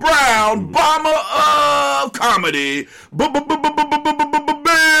bellied brown bomber of comedy. Bam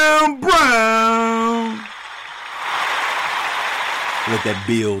Brown. Let that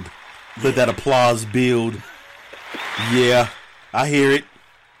build. Let that applause build. Yeah, I hear it.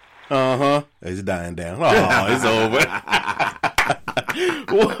 Uh-huh. It's dying down. Oh, it's over.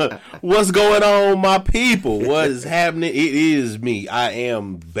 What's going on, my people? What is happening? It is me. I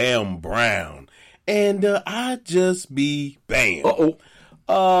am Bam Brown. And I just be Bam.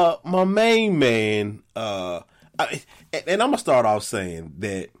 My main man, and I'm going to start off saying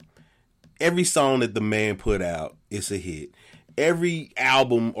that every song that the man put out is a hit. Every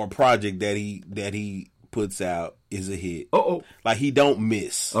album or project that he puts out is a hit. Like he don't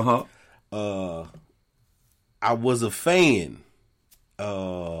miss. I was a fan.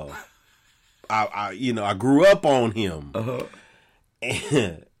 I grew up on him.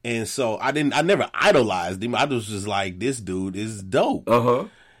 And so I never idolized him. I was just like, this dude is dope.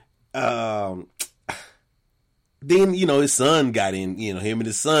 Then, his son got in, him and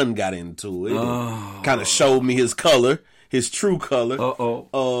his son got into it. Kind of showed me his color, his true color.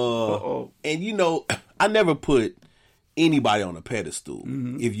 And I never put anybody on a pedestal.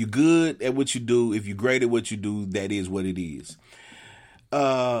 If you're good at what you do, if you're great at what you do, that is what it is.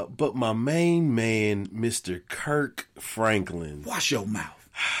 But my main man, Mr. Kirk Franklin. Watch your mouth.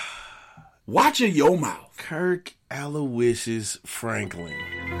 Watch your mouth. Kirk Aloysius Franklin.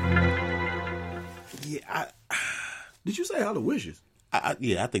 Yeah. Did you say Aloysius?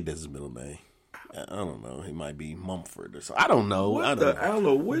 Yeah, I think that's his middle name. I don't know. He might be Mumford or something. I don't know. What the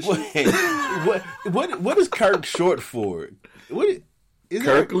Aloysius? What is Kirk short for? What is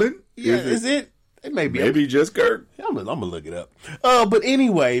Kirkland? Is it? It may be. Maybe just Kirk. I'm gonna look it up. But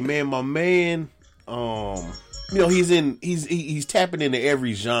anyway, man, my man, he's tapping into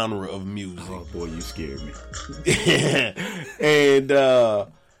every genre of music. Oh boy, you scared me. And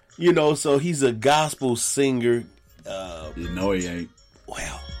so he's a gospel singer. No, he ain't.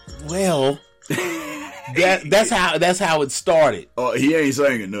 Well. That's how it started. Oh, he ain't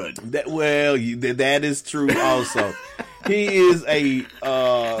singing nothing. That is true also. He is a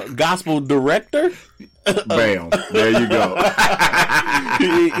gospel director. Bam. There you go.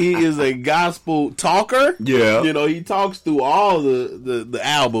 he is a gospel talker. Yeah. He talks through all the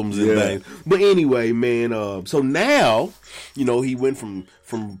albums and things. But anyway, man, so now, he went from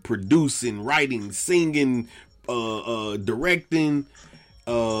producing, writing, singing, directing,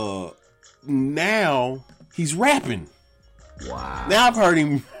 now he's rapping. Wow. Now I've heard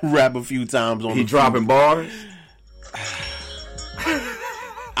him rap a few times on. He dropping bars.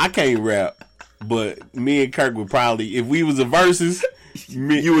 I can't rap, but me and Kirk would probably, if we was a versus,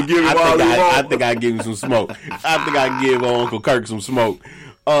 you would give him I think I'd give him some smoke. I think I'd give Uncle Kirk some smoke.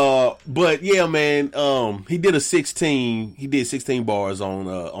 But yeah, man, he did 16 bars on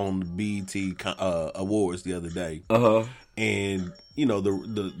the BET Awards the other day. And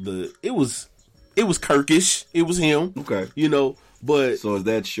it was Kirkish. It was him. Okay. But so is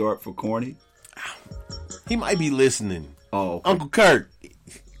that short for corny? He might be listening. Oh, okay. Uncle Kirk,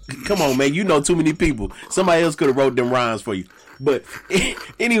 come on, man. You know too many people. Somebody else could have wrote them rhymes for you. But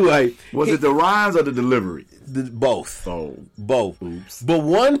anyway, was it the rhymes or the delivery? Both. Oh, both. Oops. But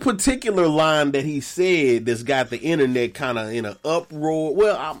one particular line that he said that's got the internet kind of in an uproar.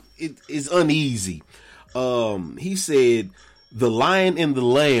 Well, it is uneasy. He said, "The lion and the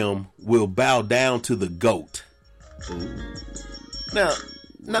lamb will bow down to the goat." Ooh.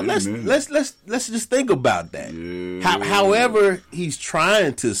 Now let's just think about that. Yeah. However he's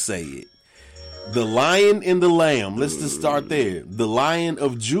trying to say it. The lion and the lamb. Let's just start there. The Lion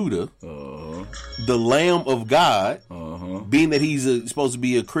of Judah, the Lamb of God. Being that he's supposed to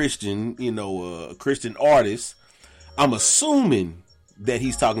be a Christian, a Christian artist, I'm assuming that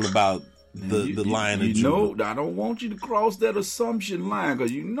he's talking about the Lion of Judah. I don't want you to cross that assumption line,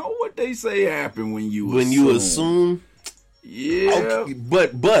 because you know what they say happen when you assume. Yeah, okay,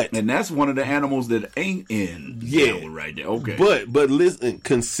 but and that's one of the animals that ain't in right there. Okay, but listen,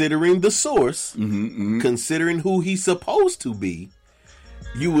 considering the source, considering who he's supposed to be,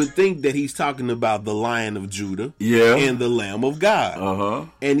 you would think that he's talking about the Lion of Judah, and the Lamb of God.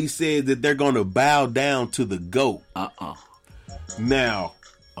 And he said that they're going to bow down to the goat. Now,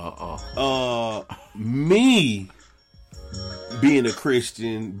 Me being a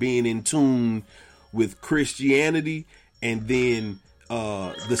Christian, being in tune with Christianity, and then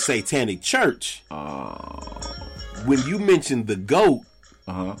the Satanic Church. When you mentioned the goat,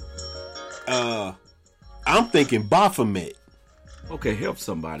 I'm thinking Baphomet. Okay, help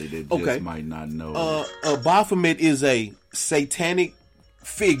somebody that just might not know. Baphomet is a satanic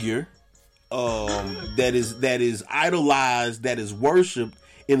figure that is idolized, that is worshipped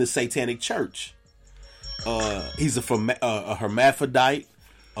in the Satanic Church. He's a hermaphrodite.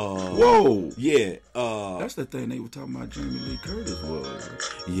 Whoa! Yeah, that's the thing they were talking about. Jamie Lee Curtis was.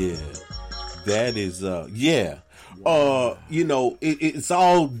 Yeah, that is. Yeah, you know, it's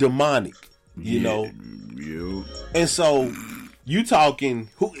all demonic. You know, and so. You talking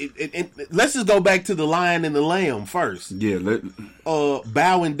who? Let's just go back to the Lion and the Lamb first. Yeah,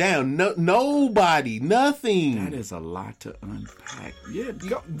 bowing down. No, nobody, nothing. That is a lot to unpack. Yeah,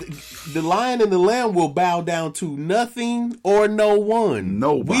 the Lion and the Lamb will bow down to nothing or no one.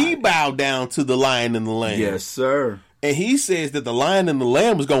 Nobody. We bow down to the Lion and the Lamb. Yes, sir. And he says that the Lion and the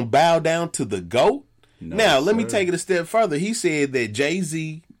Lamb is going to bow down to the goat. No, now, let me take it a step further. He said that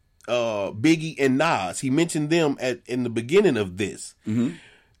Jay-Z, Biggie, and Nas, he mentioned them in the beginning of this. Mm-hmm.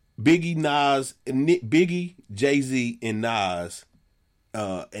 Biggie, Jay-Z, and Nas,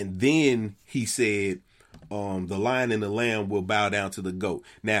 and then he said the Lion and the Lamb will bow down to the goat.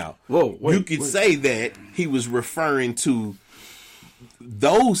 Now, you could say that he was referring to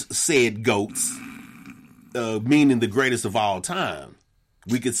those said goats, meaning the greatest of all time.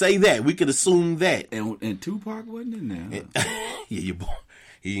 We could say that. We could assume that. And Tupac wasn't in there. Yeah, your boy.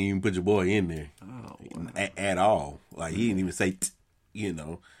 He didn't even put your boy in there at all. Like, he didn't even say, you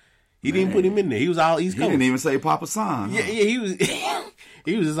know. He didn't put him in there. He was all East Coast. He didn't even say Papa San. Yeah, he was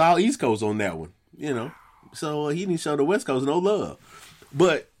he was just all East Coast on that one, you know. So he didn't show the West Coast no love.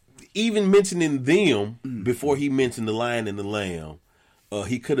 But even mentioning them before he mentioned the Lion and the Lamb,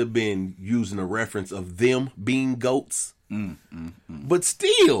 he could have been using a reference of them being goats. But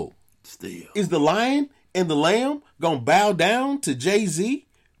still, is the Lion and the Lamb gonna bow down to Jay-Z,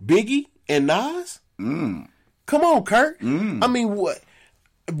 Biggie, and Nas? Come on, Kirk. I mean,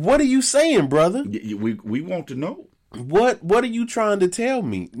 what are you saying, brother? We want to know. What are you trying to tell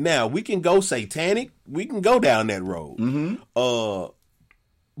me? Now, we can go satanic. We can go down that road.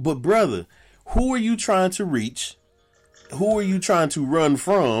 But brother, who are you trying to reach? Who are you trying to run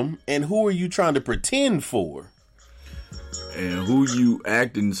from? And who are you trying to pretend for? And who you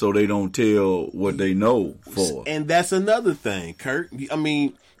acting so they don't tell what they know for? And that's another thing, Kirk. I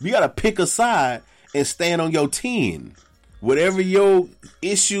mean, you got to pick a side and stand on your 10. Whatever your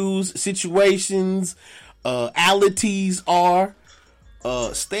issues, situations, alities are,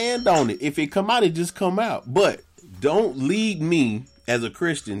 stand on it. If it come out, it just come out. But don't lead me as a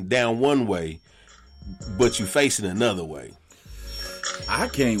Christian down one way, but you facing another way. I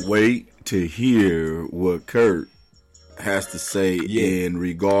can't wait to hear what Kirk has to say in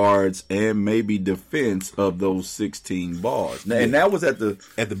regards and maybe defense of those 16 bars. And that was at the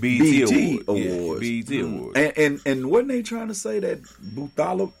BET Awards. Yeah, BET Awards. And wasn't they trying to say that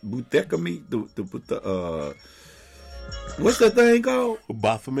buthectomy, to put the what's that thing called?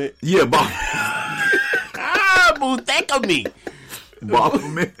 Baphomet. Yeah, Baphomet. Buthectomy.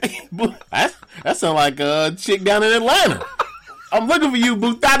 Baphomet. That sounds like a chick down in Atlanta. I'm looking for you,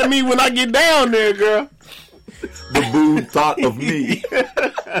 buthectomy, when I get down there, girl. The boo thought of me.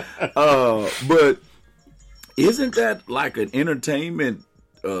 But isn't that like an entertainment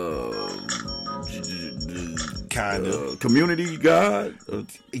kind of community guide?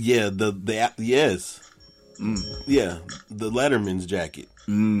 Yeah, yes. Yeah, the Letterman's jacket.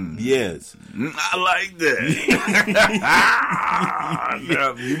 Yes. I like that.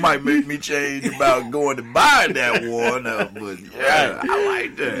 You might make me change about going to buy that one, but yeah, I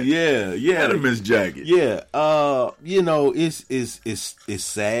like that. Yeah. Letterman's jacket. Yeah. You know, it's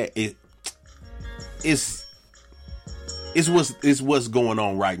sad. It's what's going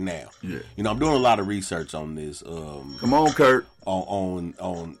on right now. Yeah. You know, I'm doing a lot of research on this. Come on, Kirk.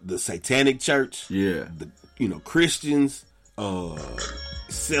 On the Satanic Church. Yeah. Christians,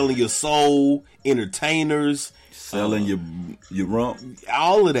 selling your soul, entertainers, selling your rump,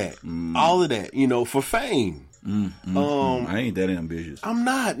 all of that, you know, for fame. I ain't that ambitious. I'm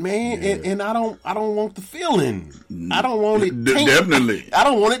not, man, and I don't want the feeling. I don't want it tainted. Definitely. I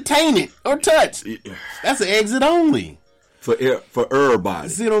don't want it tainted or touched. That's an exit only for everybody.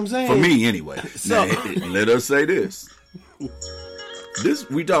 See what I'm saying? For me, anyway. So, now, let us say this. This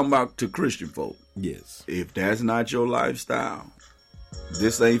we talking about to Christian folk. Yes. If that's not your lifestyle,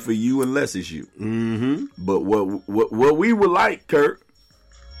 this ain't for you unless it's you. Mm-hmm. But what we would like, Kirk,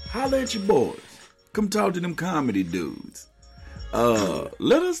 Holler at your boys. Come talk to them comedy dudes.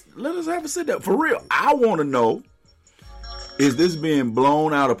 Let us have a sit down. For real, I want to know, is this being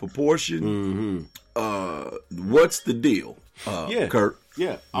blown out of proportion? What's the deal? Kirk?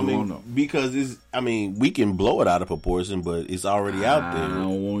 Yeah, because we can blow it out of proportion, but it's already out there. I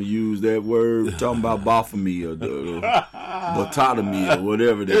don't want to use that word. We're talking about baphomy or batotomy or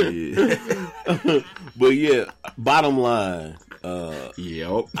whatever that is. But yeah, bottom line,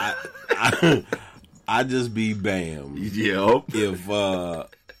 yep. I just be Bam. Yep.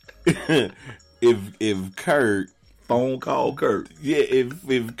 If Kirk phone call Kirk. Yeah,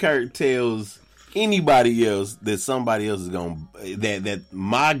 if Kirk tells anybody else that somebody else is that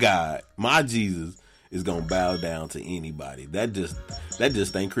my God, my Jesus is gonna bow down to anybody, that just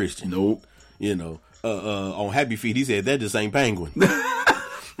ain't Christian. Nope. On Happy Feet he said that just ain't Penguin.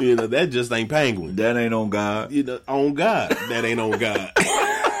 That just ain't Penguin. That ain't on God. On God. That ain't on God.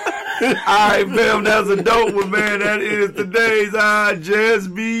 All right, Bam, that's a dope one, man. That is today's I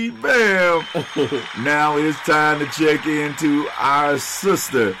Just Be Bam. Now it's time to check into our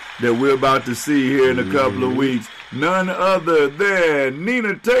sister that we're about to see here in a couple of weeks. None other than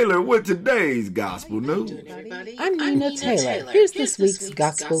Nina Taylor with today's Gospel News. I'm Nina Taylor. Here's this week's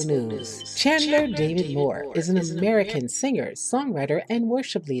Gospel News. Chandler David Moore is an American singer, songwriter, and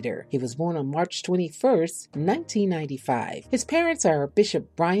worship leader. He was born on March 21st, 1995. His parents are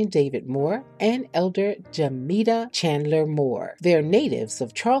Bishop Brian David Moore and Elder Jamita Chandler Moore. They're natives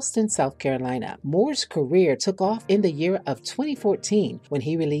of Charleston, South Carolina. Moore's career took off in the year of 2014 when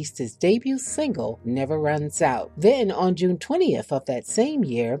he released his debut single, Never Runs Out. Then, on June 20th of that same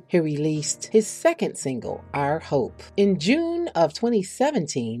year, he released his second single, Our Hope. In June of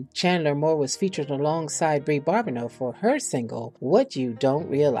 2017, Chandler Moore was featured alongside Brie Barbineau for her single, What You Don't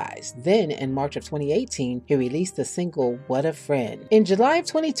Realize. Then, in March of 2018, he released the single, What a Friend. In July of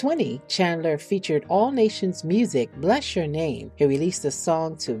 2020, Chandler featured All Nations Music, Bless Your Name. He released the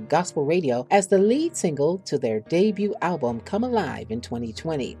song to gospel radio as the lead single to their debut album, Come Alive, in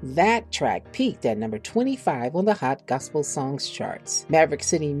 2020. That track peaked at number 25 on the Hot Gospel Songs charts. Maverick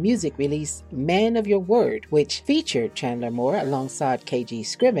City Music released Man of Your Word, which featured Chandler Moore alongside KG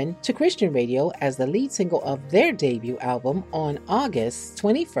Scriven to Christian radio as the lead single of their debut album on August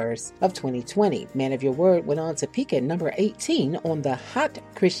 21st of 2020. Man of Your Word went on to peak at number 18 on the Hot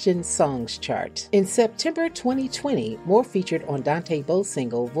Christian Songs chart. In September 2020, Moore featured on Dante Bowe's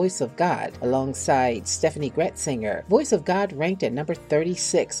single Voice of God alongside Stephanie Gretzinger. Voice of God ranked at number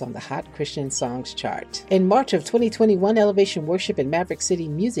 36 on the Hot Christian Songs chart. In March of 2021, Elevation Worship and Maverick City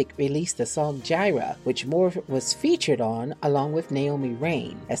Music released the song Jireh, which Moore was featured on along with Naomi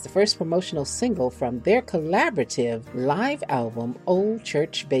Rain as the first promotional single from their collaborative live album Old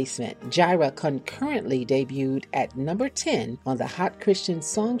Church Basement. Jireh concurrently debuted at number 10 on the Hot Christian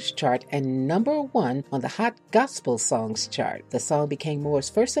Songs chart and number 1 on the Hot Gospel Songs chart. The song became Moore's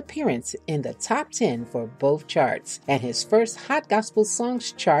first appearance in the top 10 for both charts and his first Hot Gospel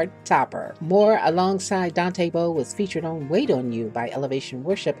Songs chart topper. Moore, alongside Dante Bowe, was featured on Wait on You by Elevation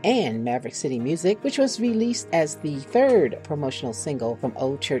Worship and Maverick City Music, which was released as the third promotional single from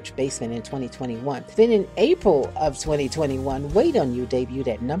Old Church Basement in 2021. Then in April of 2021, Wait on You debuted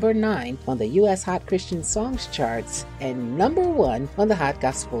at number 9 on the U.S. Hot Christian Songs charts and number 1 on the Hot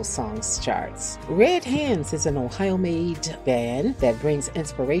Gospel Songs charts. Red Hands is an Ohio-made band that brings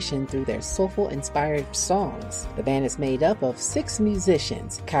inspiration through their soulful-inspired songs. The band is made up of 6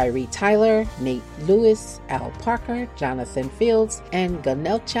 musicians: Kyrie Tyler, Nate Lewis, Al Parker, Jonathan Fields, and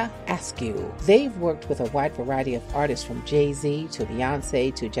Ganelcha Askew. They've worked with a wide variety of artists from Jay-Z to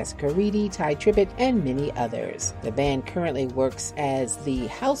Beyonce to Jessica Reedy, Ty Tribbett, and many others. The band currently works as the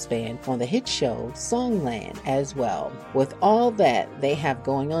house band on the hit show Songland as well. With all that they have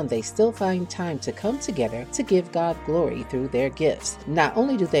going on, they still find time to come together to give God glory through their gifts. Not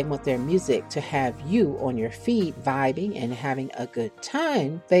only do they want their music to have you on your feet vibing and having a good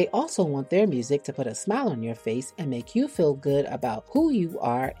time, they also want their music to put a smile on your face and make you feel good about who you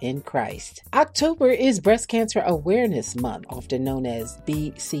are in Christ. October is Breast Cancer Awareness Month, often known as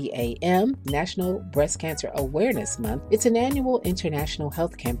BCAM, National Breast Cancer Awareness Month. It's an annual international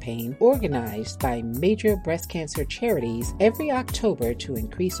health campaign organized by major breast cancer charities every October to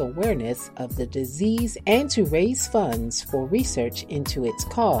increase awareness of the disease and to raise funds for research into its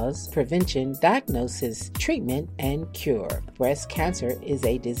cause, prevention, diagnosis, treatment, and cure. Breast cancer is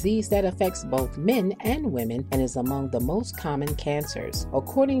a disease that affects both men and in women and is among the most common cancers.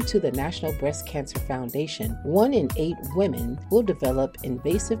 According to the National Breast Cancer Foundation, 1 in 8 women will develop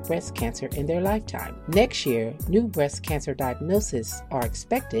invasive breast cancer in their lifetime. Next year, new breast cancer diagnoses are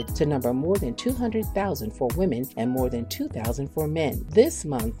expected to number more than 200,000 for women and more than 2,000 for men. This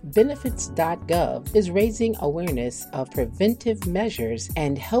month, benefits.gov is raising awareness of preventive measures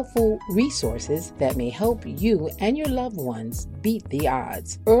and helpful resources that may help you and your loved ones beat the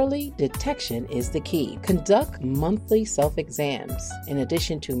odds. Early detection is the key. Conduct monthly self-exams. In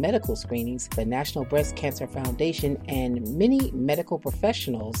addition to medical screenings, the National Breast Cancer Foundation and many medical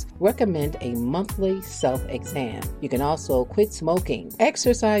professionals recommend a monthly self-exam. You can also quit smoking,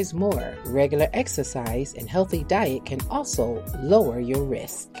 exercise more. Regular exercise and healthy diet can also lower your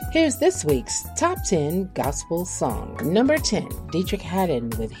risk. Here's this week's Top 10 Gospel Song. Number 10, Dietrich Haddon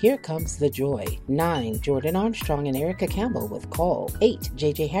with Here Comes the Joy. 9, Jordan Armstrong and Erica Campbell with Call. 8,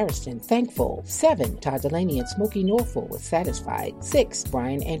 J.J. Harrison, Thankful. 7, Todd Delaney and Smokey Norfolk with Satisfied. 6,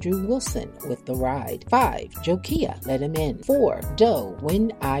 Brian Andrew Wilson with The Ride. 5, Joe Kia, Let Him In. 4, Doe,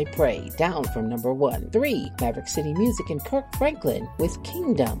 When I Pray, down from number 1. 3, Maverick City Music and Kirk Franklin with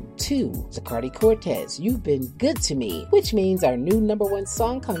Kingdom. 2, Zacardi Cortez, You've Been Good to Me, which means our new number 1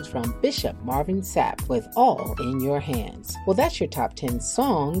 song comes from Bishop Marvin Sapp with All in Your Hands. Well, that's your top 10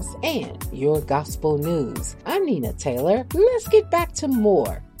 songs and your gospel news. I'm Nina Taylor. Let's get back to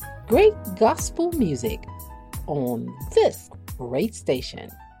more great gospel music on this great station.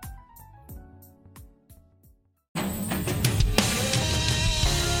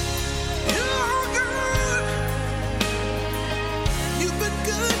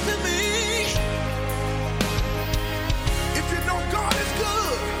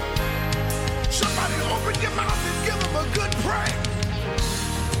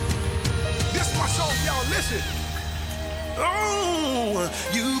 Listen. Oh,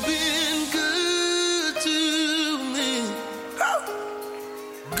 you've been good to me. Oh.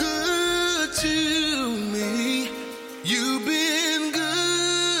 Good to me. You've been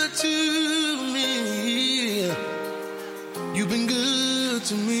good to me. You've been good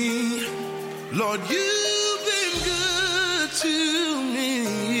to me. Lord, you've been good to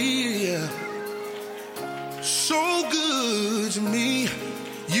me. So good to me.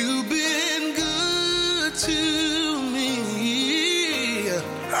 You've been good to me.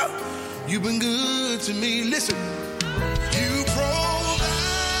 You've been good to me. Listen, you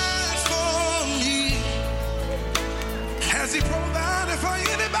provide for me. Has He provided for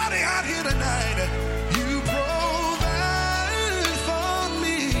anybody out here tonight? You provide for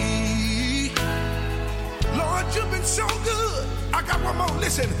me. Lord, you've been so good. I got one more.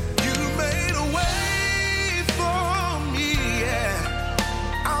 Listen, you made a way for me,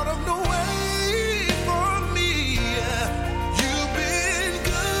 yeah, out of no way.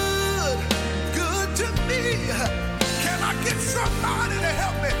 Somebody to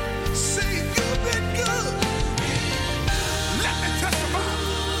help me. Say you've been good. Let me testify.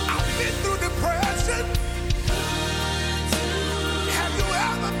 I've been through depression. Have you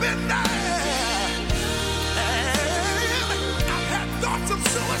ever been there? And I've had thoughts of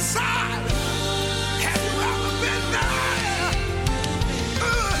suicide. Have you ever been there?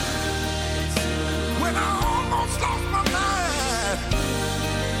 When I almost lost my mind.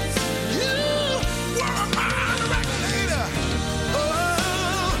 You were a mind regulator.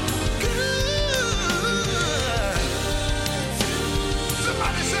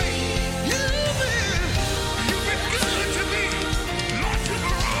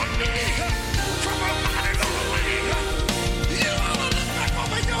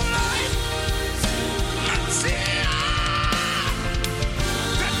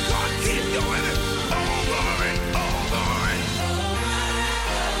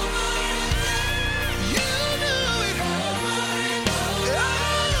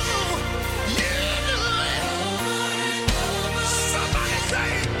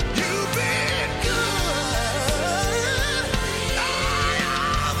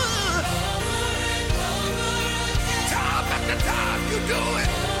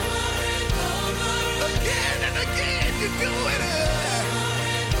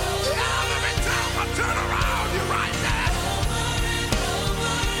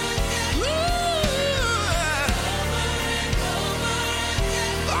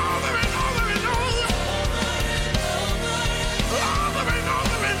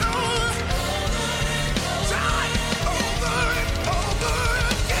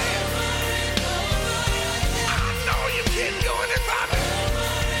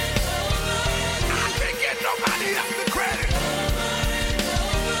 Nobody else the credit.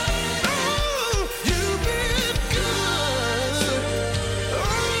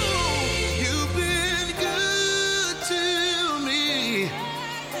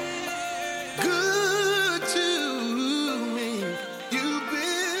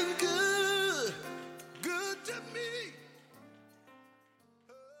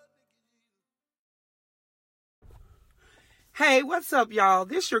 Hey, what's up, y'all?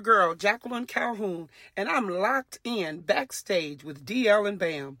 This your girl, Jacqueline Calhoun, and I'm locked in backstage with DL and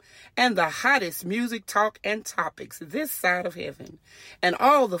Bam and the hottest music talk and topics this side of heaven and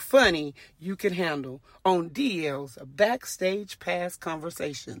all the funny you can handle on DL's Backstage Pass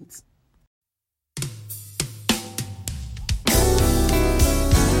Conversations.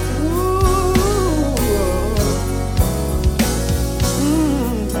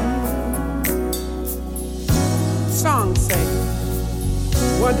 Song say,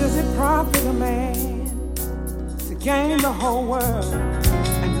 what does it profit a man to gain the whole world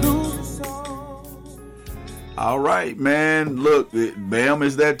and lose his soul? All right, man. Look, Bam,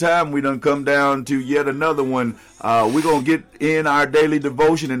 it's that time. We done come down to yet another one. We're going to get in our daily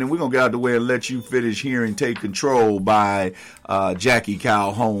devotion, and then we're going to get out the way and let you finish hearing Take Control by Jackie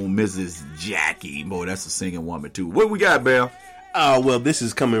Calhoun, Mrs. Jackie. Boy, that's a singing woman, too. What we got, Bam? Well, this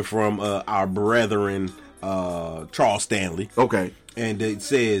is coming from our brethren, Charles Stanley. Okay. And it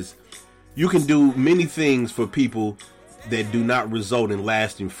says, you can do many things for people that do not result in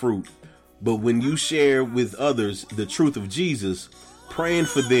lasting fruit. But when you share with others the truth of Jesus, praying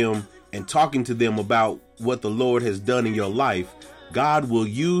for them and talking to them about what the Lord has done in your life, God will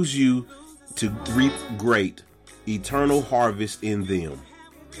use you to reap great, eternal harvest in them.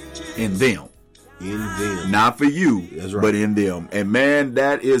 In them. In them. Not for you, that's right, but in them. And man,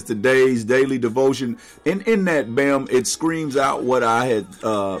 that is today's daily devotion. And in that, Bam, it screams out what I had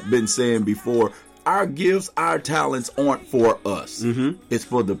been saying before. Our gifts, our talents aren't for us. Mm-hmm. It's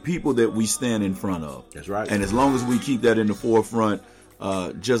for the people that we stand in front of. That's right. And as long as we keep that in the forefront,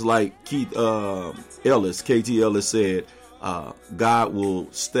 just like KT Ellis said, God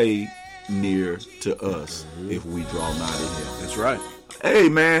will stay near to us if we draw nigh to him. That's right. Hey,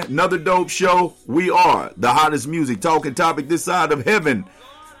 man, another dope show. We are the hottest music talking topic this side of heaven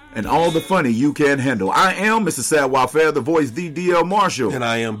and all the funny you can handle. I am Mr. Sadwaffair, the voice, the DL Marshall. And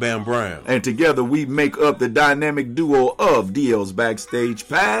I am Bam Brown. And together we make up the dynamic duo of DL's Backstage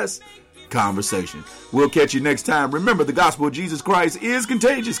Pass Conversation. We'll catch you next time. Remember, the gospel of Jesus Christ is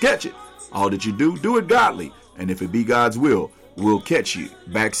contagious. Catch it. All that you do, do it godly. And if it be God's will, we'll catch you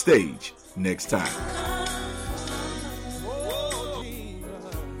backstage next time.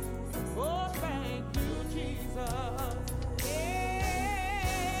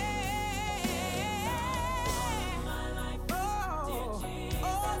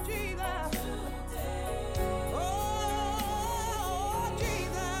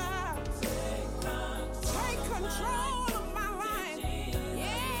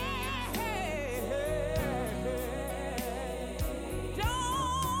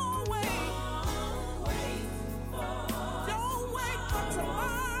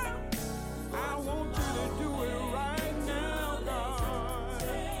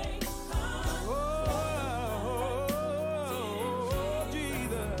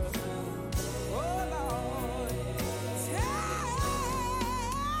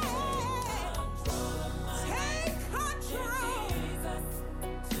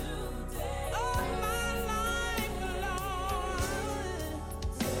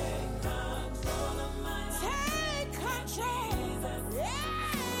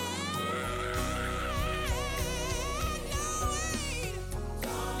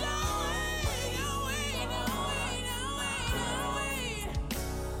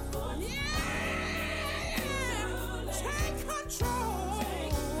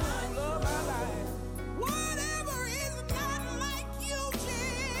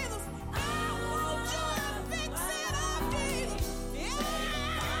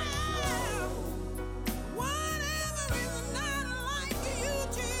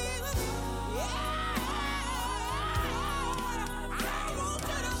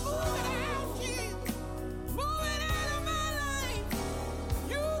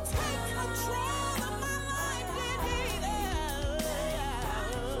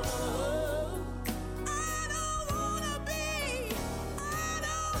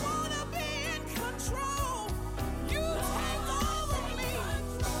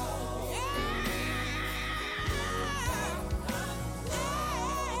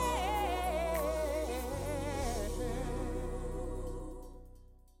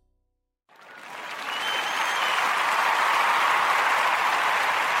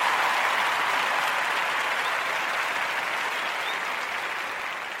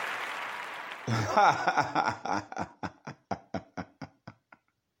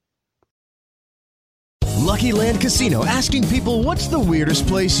 Lucky Land Casino, asking people, what's the weirdest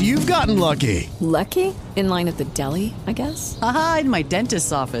place you've gotten lucky? Lucky? In line at the deli, I guess? Aha, in my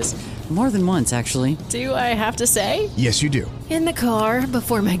dentist's office. More than once, actually. Do I have to say? Yes, you do. In the car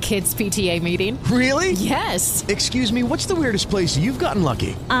before my kids' PTA meeting. Really? Yes. Excuse me, what's the weirdest place you've gotten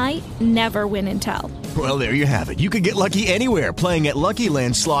lucky? I never win and tell. Well, there you have it. You can get lucky anywhere, playing at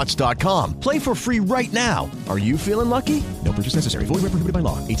LuckyLandSlots.com. Play for free right now. Are you feeling lucky? No purchase necessary. Void where prohibited by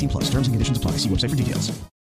law. 18+. Terms and conditions apply. See website for details.